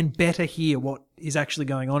then better hear what is actually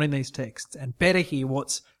going on in these texts and better hear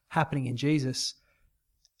what's happening in Jesus?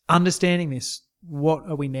 Understanding this, what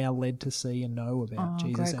are we now led to see and know about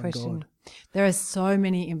Jesus and God? There are so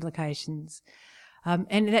many implications.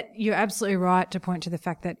 And that you're absolutely right to point to the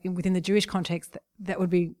fact that within the Jewish context, that would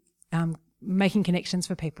be making connections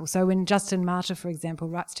for people. So when Justin Martyr, for example,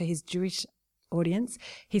 writes to his Jewish audience,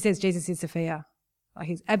 he says Jesus is Sophia. Like,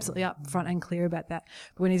 he's absolutely upfront and clear about that.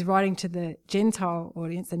 But when he's writing to the Gentile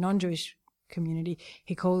audience, the non-Jewish community,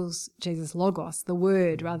 he calls Jesus Logos, the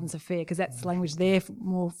word, rather than Sophia, because that's the language they're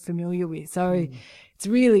more familiar with. So it's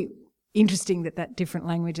really interesting that different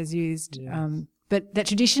language is used. Yes. But that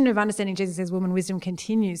tradition of understanding Jesus as woman wisdom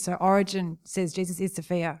continues. So Origen says Jesus is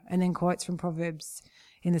Sophia, and then quotes from Proverbs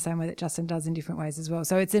in the same way that Justin does in different ways as well.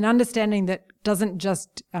 So it's an understanding that doesn't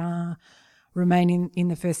just remain in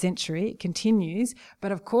the first century. It continues.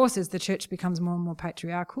 But of course, as the church becomes more and more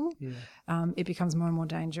patriarchal, it becomes more and more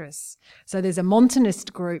dangerous. So there's a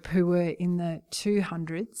Montanist group who were in the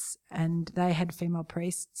 200s, and they had female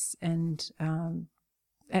priests and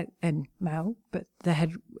male, but they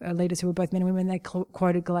had leaders who were both men and women. They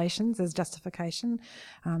quoted Galatians as justification.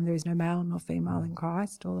 There is no male nor female in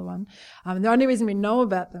Christ, all the one. The only reason we know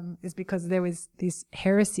about them is because there was this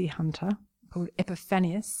heresy hunter called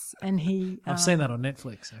Epiphanius, and he... I've seen that on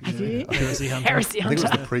Netflix, actually. Heresy Hunter. I think it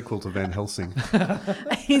was the prequel to Van Helsing.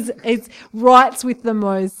 He writes with the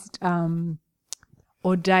most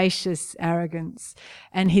audacious arrogance,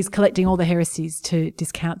 and he's collecting all the heresies to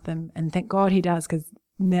discount them, and thank God he does, because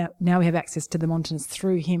now we have access to the Montanists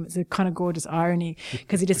through him. It's a kind of gorgeous irony,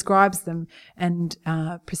 because he describes them, and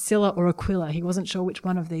Priscilla or Aquila, he wasn't sure which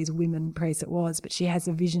one of these women priests it was, but she has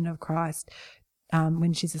a vision of Christ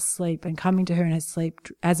when she's asleep, and coming to her in her sleep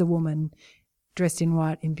as a woman dressed in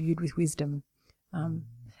white, imbued with wisdom.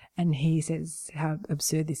 And he says how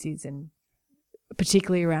absurd this is, and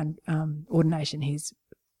particularly around ordination, he's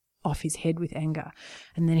off his head with anger.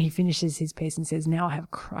 And then he finishes his piece and says, now I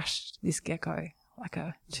have crushed this gecko like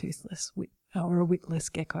a toothless or a witless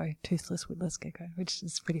gecko, toothless, witless gecko, which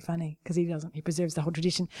is pretty funny because he preserves the whole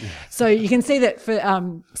tradition. Yeah. So you can see that for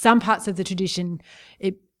some parts of the tradition,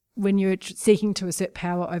 when you're seeking to assert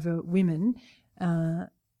power over women,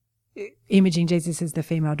 imaging Jesus as the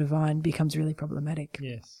female divine becomes really problematic.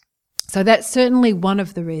 Yes. So that's certainly one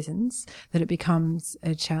of the reasons that it becomes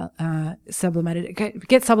sublimated. It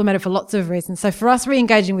gets sublimated for lots of reasons. So for us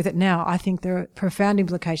re-engaging with it now, I think there are profound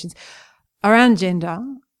implications around gender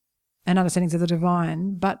and understandings of the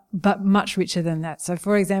divine, but much richer than that. So,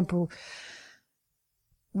 for example,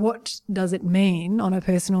 what does it mean on a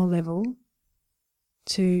personal level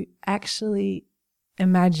to actually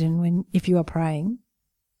imagine if you are praying,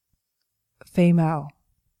 the female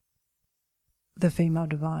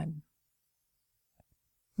divine?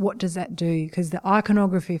 What does that do? Because the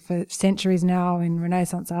iconography for centuries now in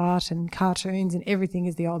Renaissance art and cartoons and everything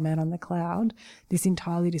is the old man on the cloud. This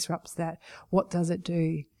entirely disrupts that. What does it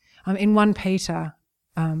do? In 1 Peter,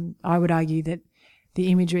 I would argue that the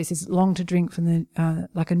imagery says long to drink from the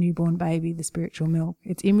like a newborn baby, the spiritual milk.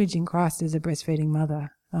 It's imaging Christ as a breastfeeding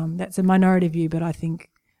mother. That's a minority view, but I think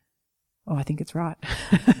it's right,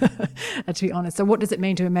 to be honest. So what does it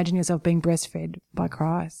mean to imagine yourself being breastfed by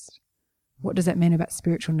Christ? What does that mean about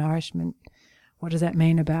spiritual nourishment? What does that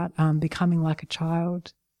mean about becoming like a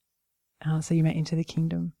child so you may enter the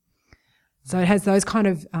kingdom? So it has those kind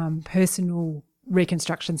of personal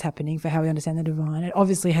reconstructions happening for how we understand the divine. It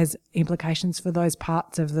obviously has implications for those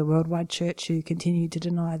parts of the worldwide church who continue to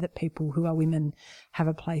deny that people who are women have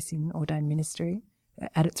a place in ordained ministry.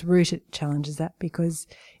 At its root, it challenges that, because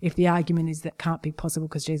if the argument is that can't be possible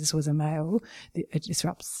because Jesus was a male, it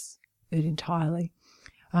disrupts it entirely.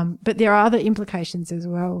 But there are other implications as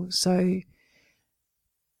well. So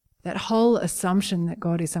that whole assumption that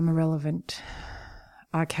God is some irrelevant,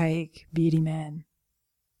 archaic, beardy man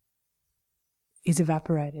is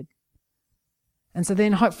evaporated. And so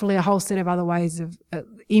then hopefully a whole set of other ways of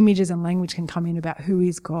images and language can come in about who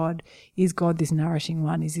is God. Is God this nourishing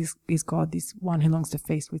one? Is God this one who longs to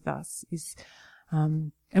feast with us?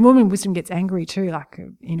 And woman wisdom gets angry too, like,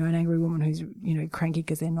 an angry woman who's, cranky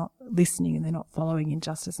because they're not listening and they're not following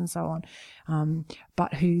injustice and so on.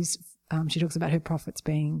 But she talks about her prophets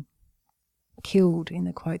being killed in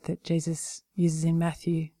the quote that Jesus uses in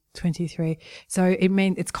Matthew 23. So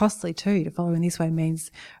it's costly too. To follow in this way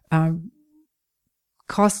means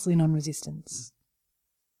costly non-resistance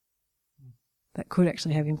that could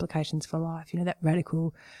actually have implications for life, that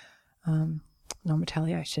radical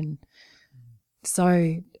non-retaliation.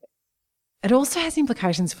 So it also has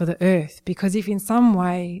implications for the earth, because if in some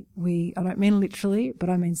way I don't mean literally, but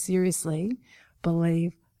I mean seriously,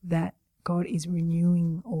 believe that God is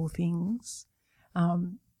renewing all things,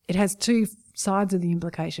 it has two sides of the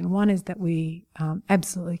implication. One is that we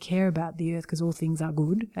absolutely care about the earth because all things are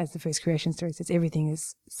good, as the first creation story says. Everything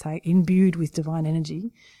is, imbued with divine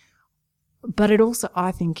energy. But it also,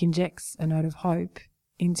 I think, injects a note of hope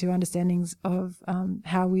into understandings of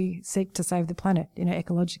how we seek to save the planet,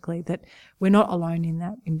 ecologically, that we're not alone in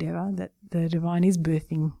that endeavour, that the divine is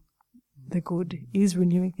birthing the good, is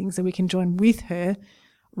renewing things, so we can join with her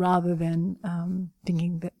rather than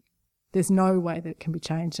thinking that there's no way that it can be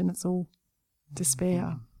changed and it's all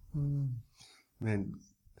despair. Man,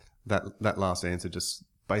 that last answer just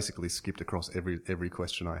basically skipped across every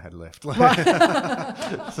question I had left. So,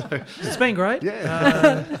 it's been great.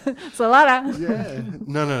 Yeah. It's a lot. Yeah.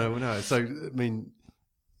 No. So, I mean,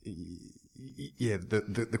 yeah,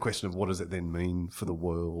 the question of what does it then mean for the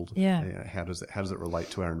world? Yeah. How does it relate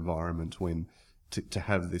to our environment when to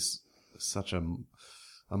have this such a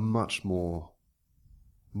much more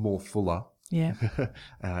fuller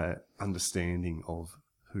understanding of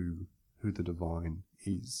who the divine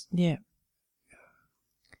is. Yeah.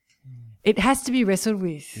 It has to be wrestled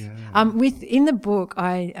with. Yeah. In the book,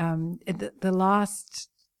 I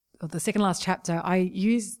the second last chapter,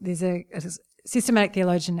 there's a systematic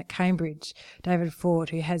theologian at Cambridge, David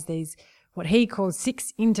Ford, who has these what he calls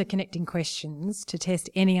 6 interconnecting questions to test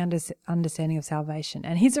any understanding of salvation.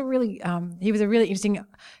 And he was a really interesting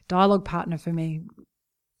dialogue partner for me.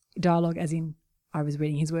 Dialogue as in I was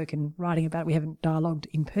reading his work and writing about it. We haven't dialogued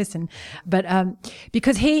in person. But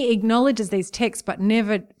because he acknowledges these texts but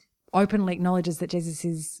never openly acknowledges that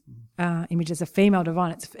Jesus' image as a female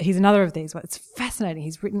divine. He's another of these. It's fascinating.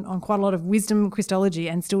 He's written on quite a lot of wisdom Christology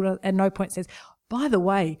and still at no point says, by the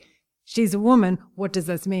way, she's a woman, what does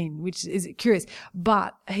this mean? Which is curious.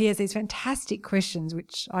 But he has these fantastic questions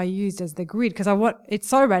which I used as the grid because it's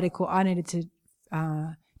so radical I needed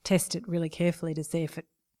to test it really carefully to see if it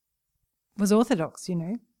was orthodox,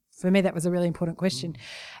 For me that was a really important question.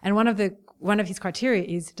 And one of his criteria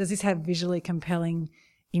is, does this have visually compelling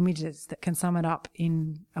images that can sum it up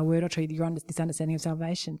in a word or two, this understanding of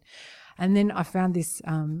salvation? And then I found this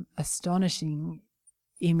astonishing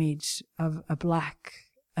image of a black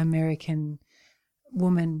American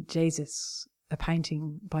woman, Jesus, a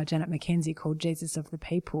painting by Janet McKenzie called Jesus of the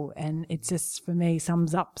People. And it just, for me,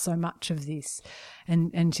 sums up so much of this.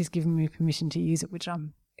 And she's given me permission to use it, which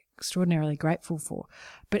I'm extraordinarily grateful for.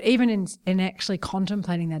 But even in actually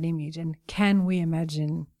contemplating that image, and can we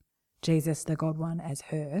imagine Jesus, the God one, as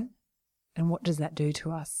her? And what does that do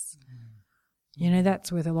to us?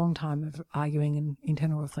 That's worth a long time of arguing and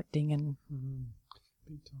internal reflecting.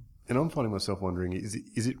 And I'm finding myself wondering, is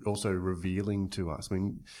it also revealing to us? I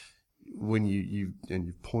mean, when you've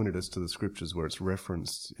pointed us to the scriptures where it's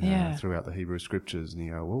referenced throughout the Hebrew scriptures, and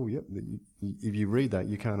you go, well, yep, if you read that,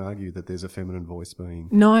 you can't argue that there's a feminine voice being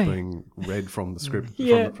read from the script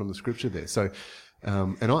from the scripture there. So,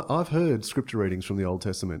 and I've heard scripture readings from the Old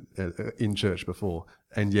Testament in church before,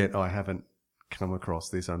 and yet I haven't come across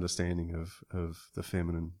this understanding of the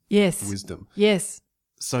feminine wisdom. Yes.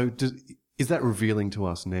 So is that revealing to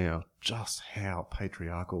us now just how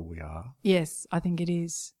patriarchal we are? Yes, I think it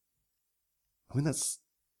is. I mean, that's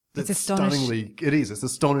stunningly. It is. It's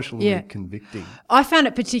astonishingly convicting. I found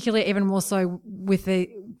it particularly even more so with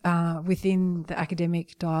within the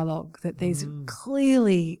academic dialogue that these even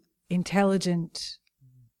clearly intelligent,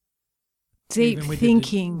 deep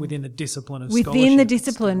thinking within the discipline of within the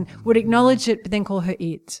discipline would acknowledge it, but then call her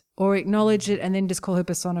it, or acknowledge it and then just call her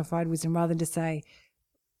personified wisdom, rather than to say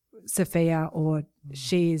Sophia or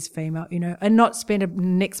she is female, and not spend a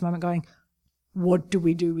next moment going, what do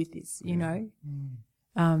we do with this,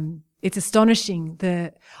 It's astonishing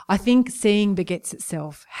that I think seeing begets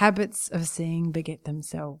itself. Habits of seeing beget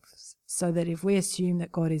themselves. So that if we assume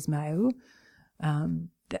that God is male,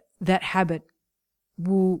 that habit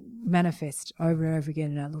will manifest over and over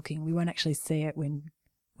again in our looking. We won't actually see it when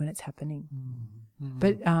it's happening.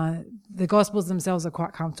 But the Gospels themselves are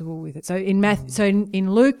quite comfortable with it. So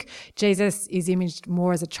in Luke, Jesus is imaged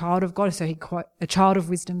more as a child of God, a child of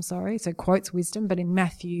wisdom, so quotes wisdom. But in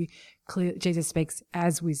Matthew, Jesus speaks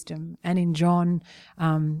as wisdom. And in John,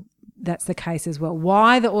 that's the case as well.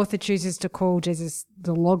 Why the author chooses to call Jesus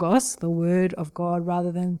the Logos, the Word of God,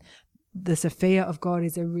 rather than the Sophia of God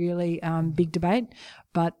is a really big debate.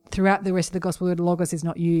 But throughout the rest of the gospel, the word Logos is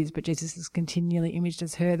not used, but Jesus is continually imaged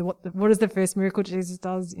as her. What is the first miracle Jesus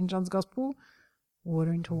does in John's gospel?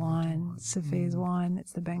 Water into wine, Sophia's wine,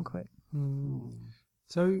 it's the banquet.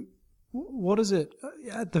 So what is it,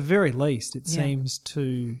 at the very least, it seems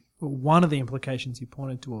to, one of the implications you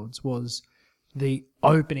pointed towards was the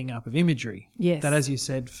opening up of imagery. Yes. That, as you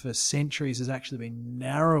said, for centuries has actually been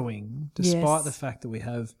narrowing, despite the fact that we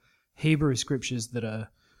have Hebrew scriptures that are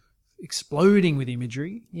exploding with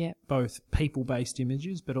imagery, both people-based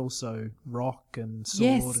images, but also rock and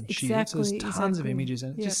sword and shield. So there's tons of images,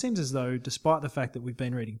 and it just seems as though, despite the fact that we've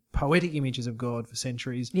been reading poetic images of God for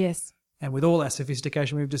centuries, And with all our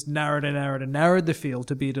sophistication, we've just narrowed the field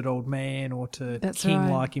to bearded old man or to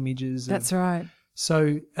king-like images. That's right.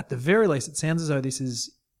 So at the very least, it sounds as though this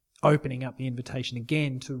is opening up the invitation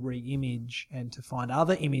again to re-image and to find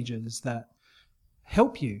other images that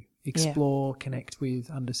help you explore, connect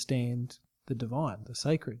with, understand the divine, the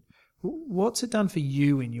sacred. What's it done for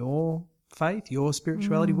you in your faith, your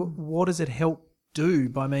spirituality? What does it help do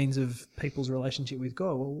by means of people's relationship with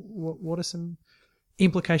God? What are some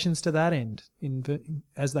implications to that end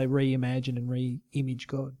as they reimagine and re-image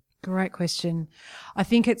God? Great question. I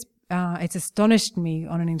think it's astonished me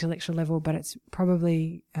on an intellectual level, but it's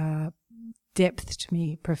probably depthed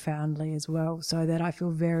me profoundly as well, so that I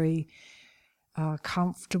feel very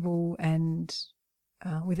comfortable and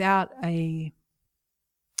without a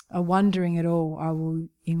wondering at all, I will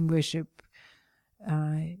in worship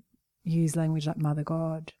use language like Mother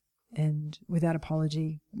God, and without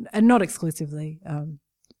apology, and not exclusively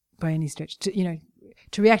by any stretch.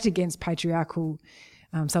 To react against patriarchal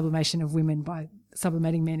sublimation of women by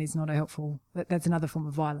sublimating men is not a helpful. That's another form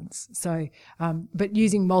of violence. So, but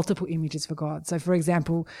using multiple images for God. So, for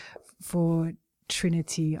example, for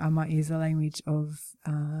Trinity, I might use the language of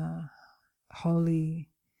Holy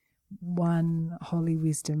One, Holy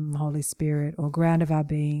Wisdom, Holy Spirit, or ground of our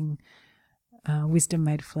being, wisdom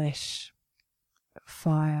made flesh,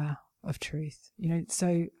 fire of truth.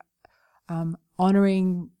 So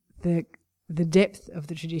honouring the depth of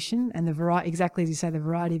the tradition and the variety, exactly as you say, the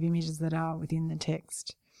variety of images that are within the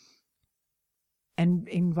text, and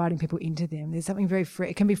inviting people into them. There's something very free.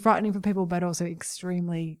 It can be frightening for people, but also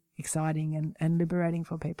extremely exciting and liberating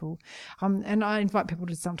for people. And I invite people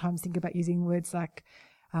to sometimes think about using words like,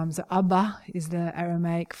 so Abba is the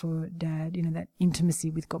Aramaic for dad, that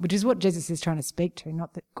intimacy with God, which is what Jesus is trying to speak to,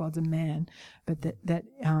 not that God's a man, but that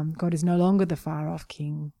God is no longer the far-off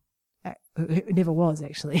king, who never was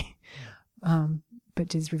actually. But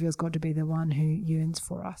Jesus reveals God to be the one who yearns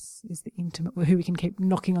for us, is the intimate, who we can keep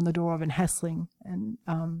knocking on the door of and hassling and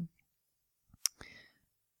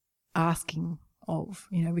asking of.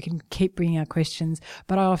 We can keep bringing our questions.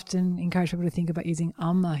 But I often encourage people to think about using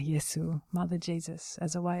Amma Yesu, Mother Jesus,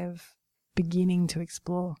 as a way of beginning to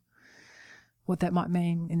explore what that might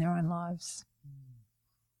mean in their own lives.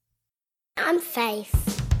 I'm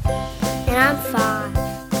Faith, and I'm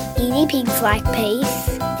 5. Guinea pigs like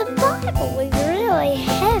peace. The Bible was really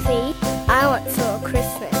heavy. I once saw a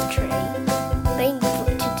Christmas tree being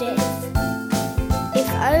put to death. If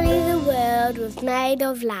only the world was made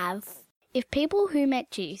of love. If people who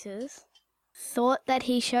met Jesus thought that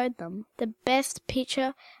he showed them the best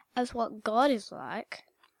picture as what God is like,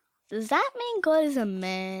 does that mean God is a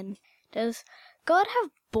man? Does God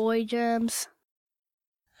have boy germs?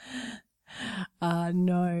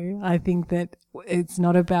 No, I think that it's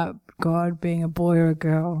not about God being a boy or a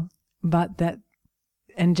girl, but that,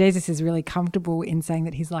 and Jesus is really comfortable in saying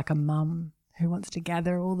that he's like a mum who wants to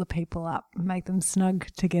gather all the people up, make them snug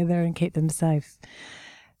together and keep them safe.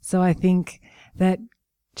 So I think that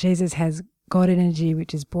Jesus has God energy,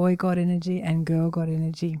 which is boy God energy, and girl God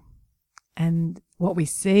energy. And what we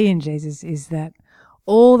see in Jesus is that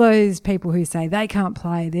all those people who say they can't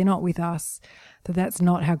play, they're not with us, that's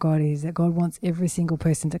not how God is, that God wants every single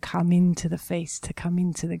person to come into the feast, to come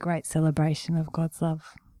into the great celebration of God's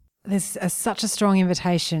love. There's such a strong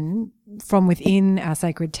invitation from within our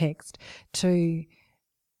sacred text to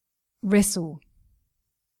wrestle.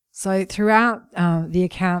 So throughout the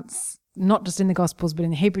accounts, not just in the Gospels, but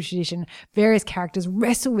in the Hebrew tradition, various characters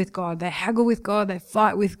wrestle with God. They haggle with God. They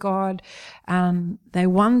fight with God. They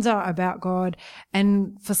wonder about God.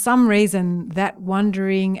 And for some reason, that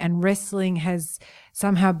wondering and wrestling has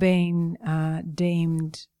somehow been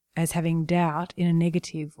deemed as having doubt in a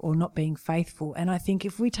negative or not being faithful. And I think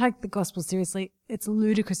if we take the Gospel seriously, it's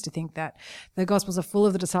ludicrous to think that. The Gospels are full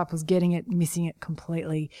of the disciples getting it, missing it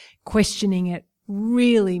completely, questioning it,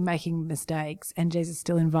 really making mistakes, and Jesus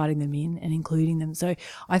still inviting them in and including them. So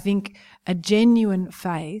I think a genuine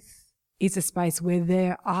faith is a space where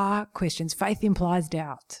there are questions. Faith implies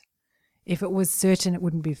doubt. If it was certain, it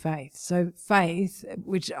wouldn't be faith. So faith,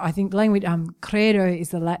 which I think the language, credo is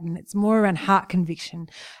the Latin, it's more around heart conviction.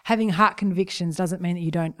 Having heart convictions doesn't mean that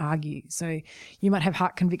you don't argue. So you might have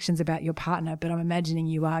heart convictions about your partner, but I'm imagining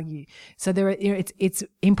you argue. So there are, it's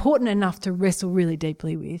important enough to wrestle really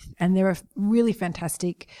deeply with, and there are really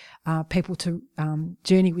fantastic people to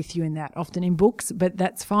journey with you in that, often in books, but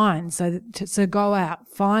that's fine. So go out,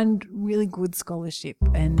 find really good scholarship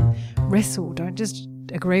and wrestle. Don't just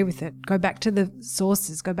agree with it. Go back to the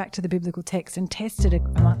sources, go back to the biblical text and test it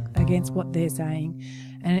against what they're saying,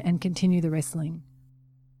 and continue the wrestling.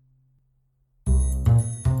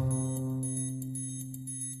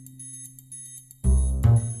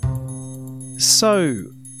 So,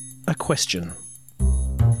 a question.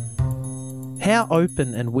 How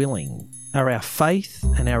open and willing are our faith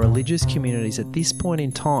and our religious communities at this point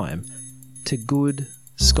in time to good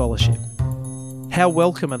scholarship? How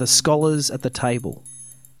welcome are the scholars at the table?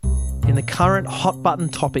 In the current hot-button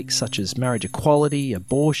topics such as marriage equality,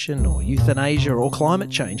 abortion or euthanasia or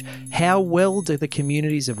climate change, how well do the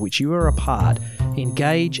communities of which you are a part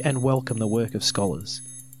engage and welcome the work of scholars?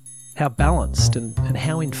 How balanced and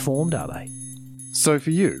how informed are they? So for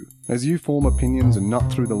you, as you form opinions and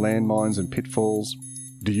nut through the landmines and pitfalls,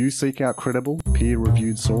 do you seek out credible,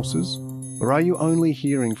 peer-reviewed sources? Or are you only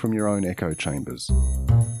hearing from your own echo chambers?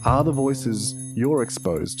 Are the voices you're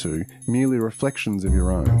exposed to merely reflections of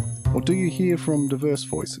your own, or do you hear from diverse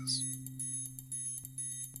voices?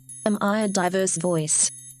 Am I a diverse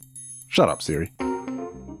voice? Shut up, Siri.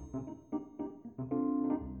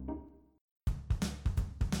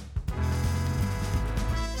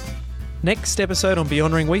 Next episode on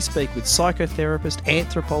Beyondering, we speak with psychotherapist,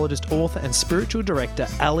 anthropologist, author and spiritual director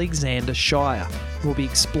Alexander Shire, who will be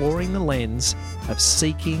exploring the lens of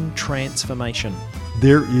seeking transformation.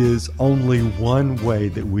 There is only one way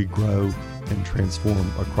that we grow and transform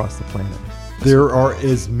across the planet. There are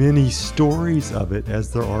as many stories of it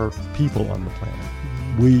as there are people on the planet.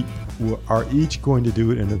 We are each going to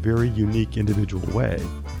do it in a very unique individual way,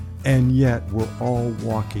 and yet we're all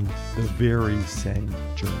walking the very same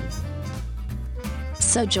journey.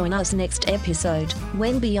 So join us next episode,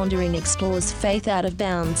 when Beyondering explores faith out of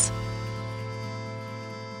bounds.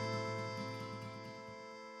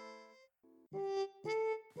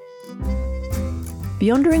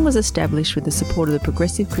 Beyondering was established with the support of the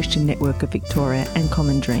Progressive Christian Network of Victoria and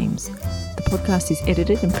Common Dreams. The podcast is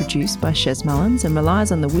edited and produced by Shaz Mullins and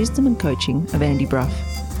relies on the wisdom and coaching of Andy Bruff.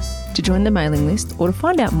 To join the mailing list or to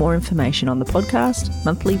find out more information on the podcast,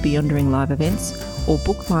 monthly Beyondering live events, or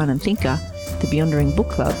Book, Line and Thinker, the Beyondering Book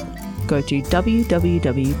Club, go to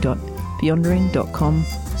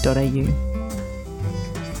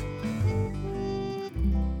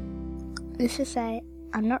www.beyondering.com.au. Let's just say,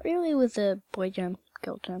 I'm not really with the boy germ,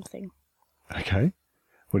 girl germ thing. Okay.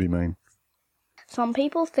 What do you mean? Some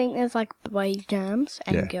people think there's like boy germs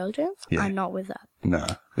and girl germs. Yeah. I'm not with that. No.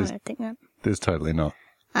 I don't think that. There's totally not.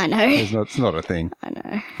 I know. It's not a thing. I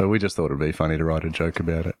know. But we just thought it'd be funny to write a joke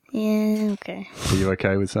about it. Yeah, okay. Are you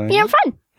okay with saying Yeah, I'm that? fine.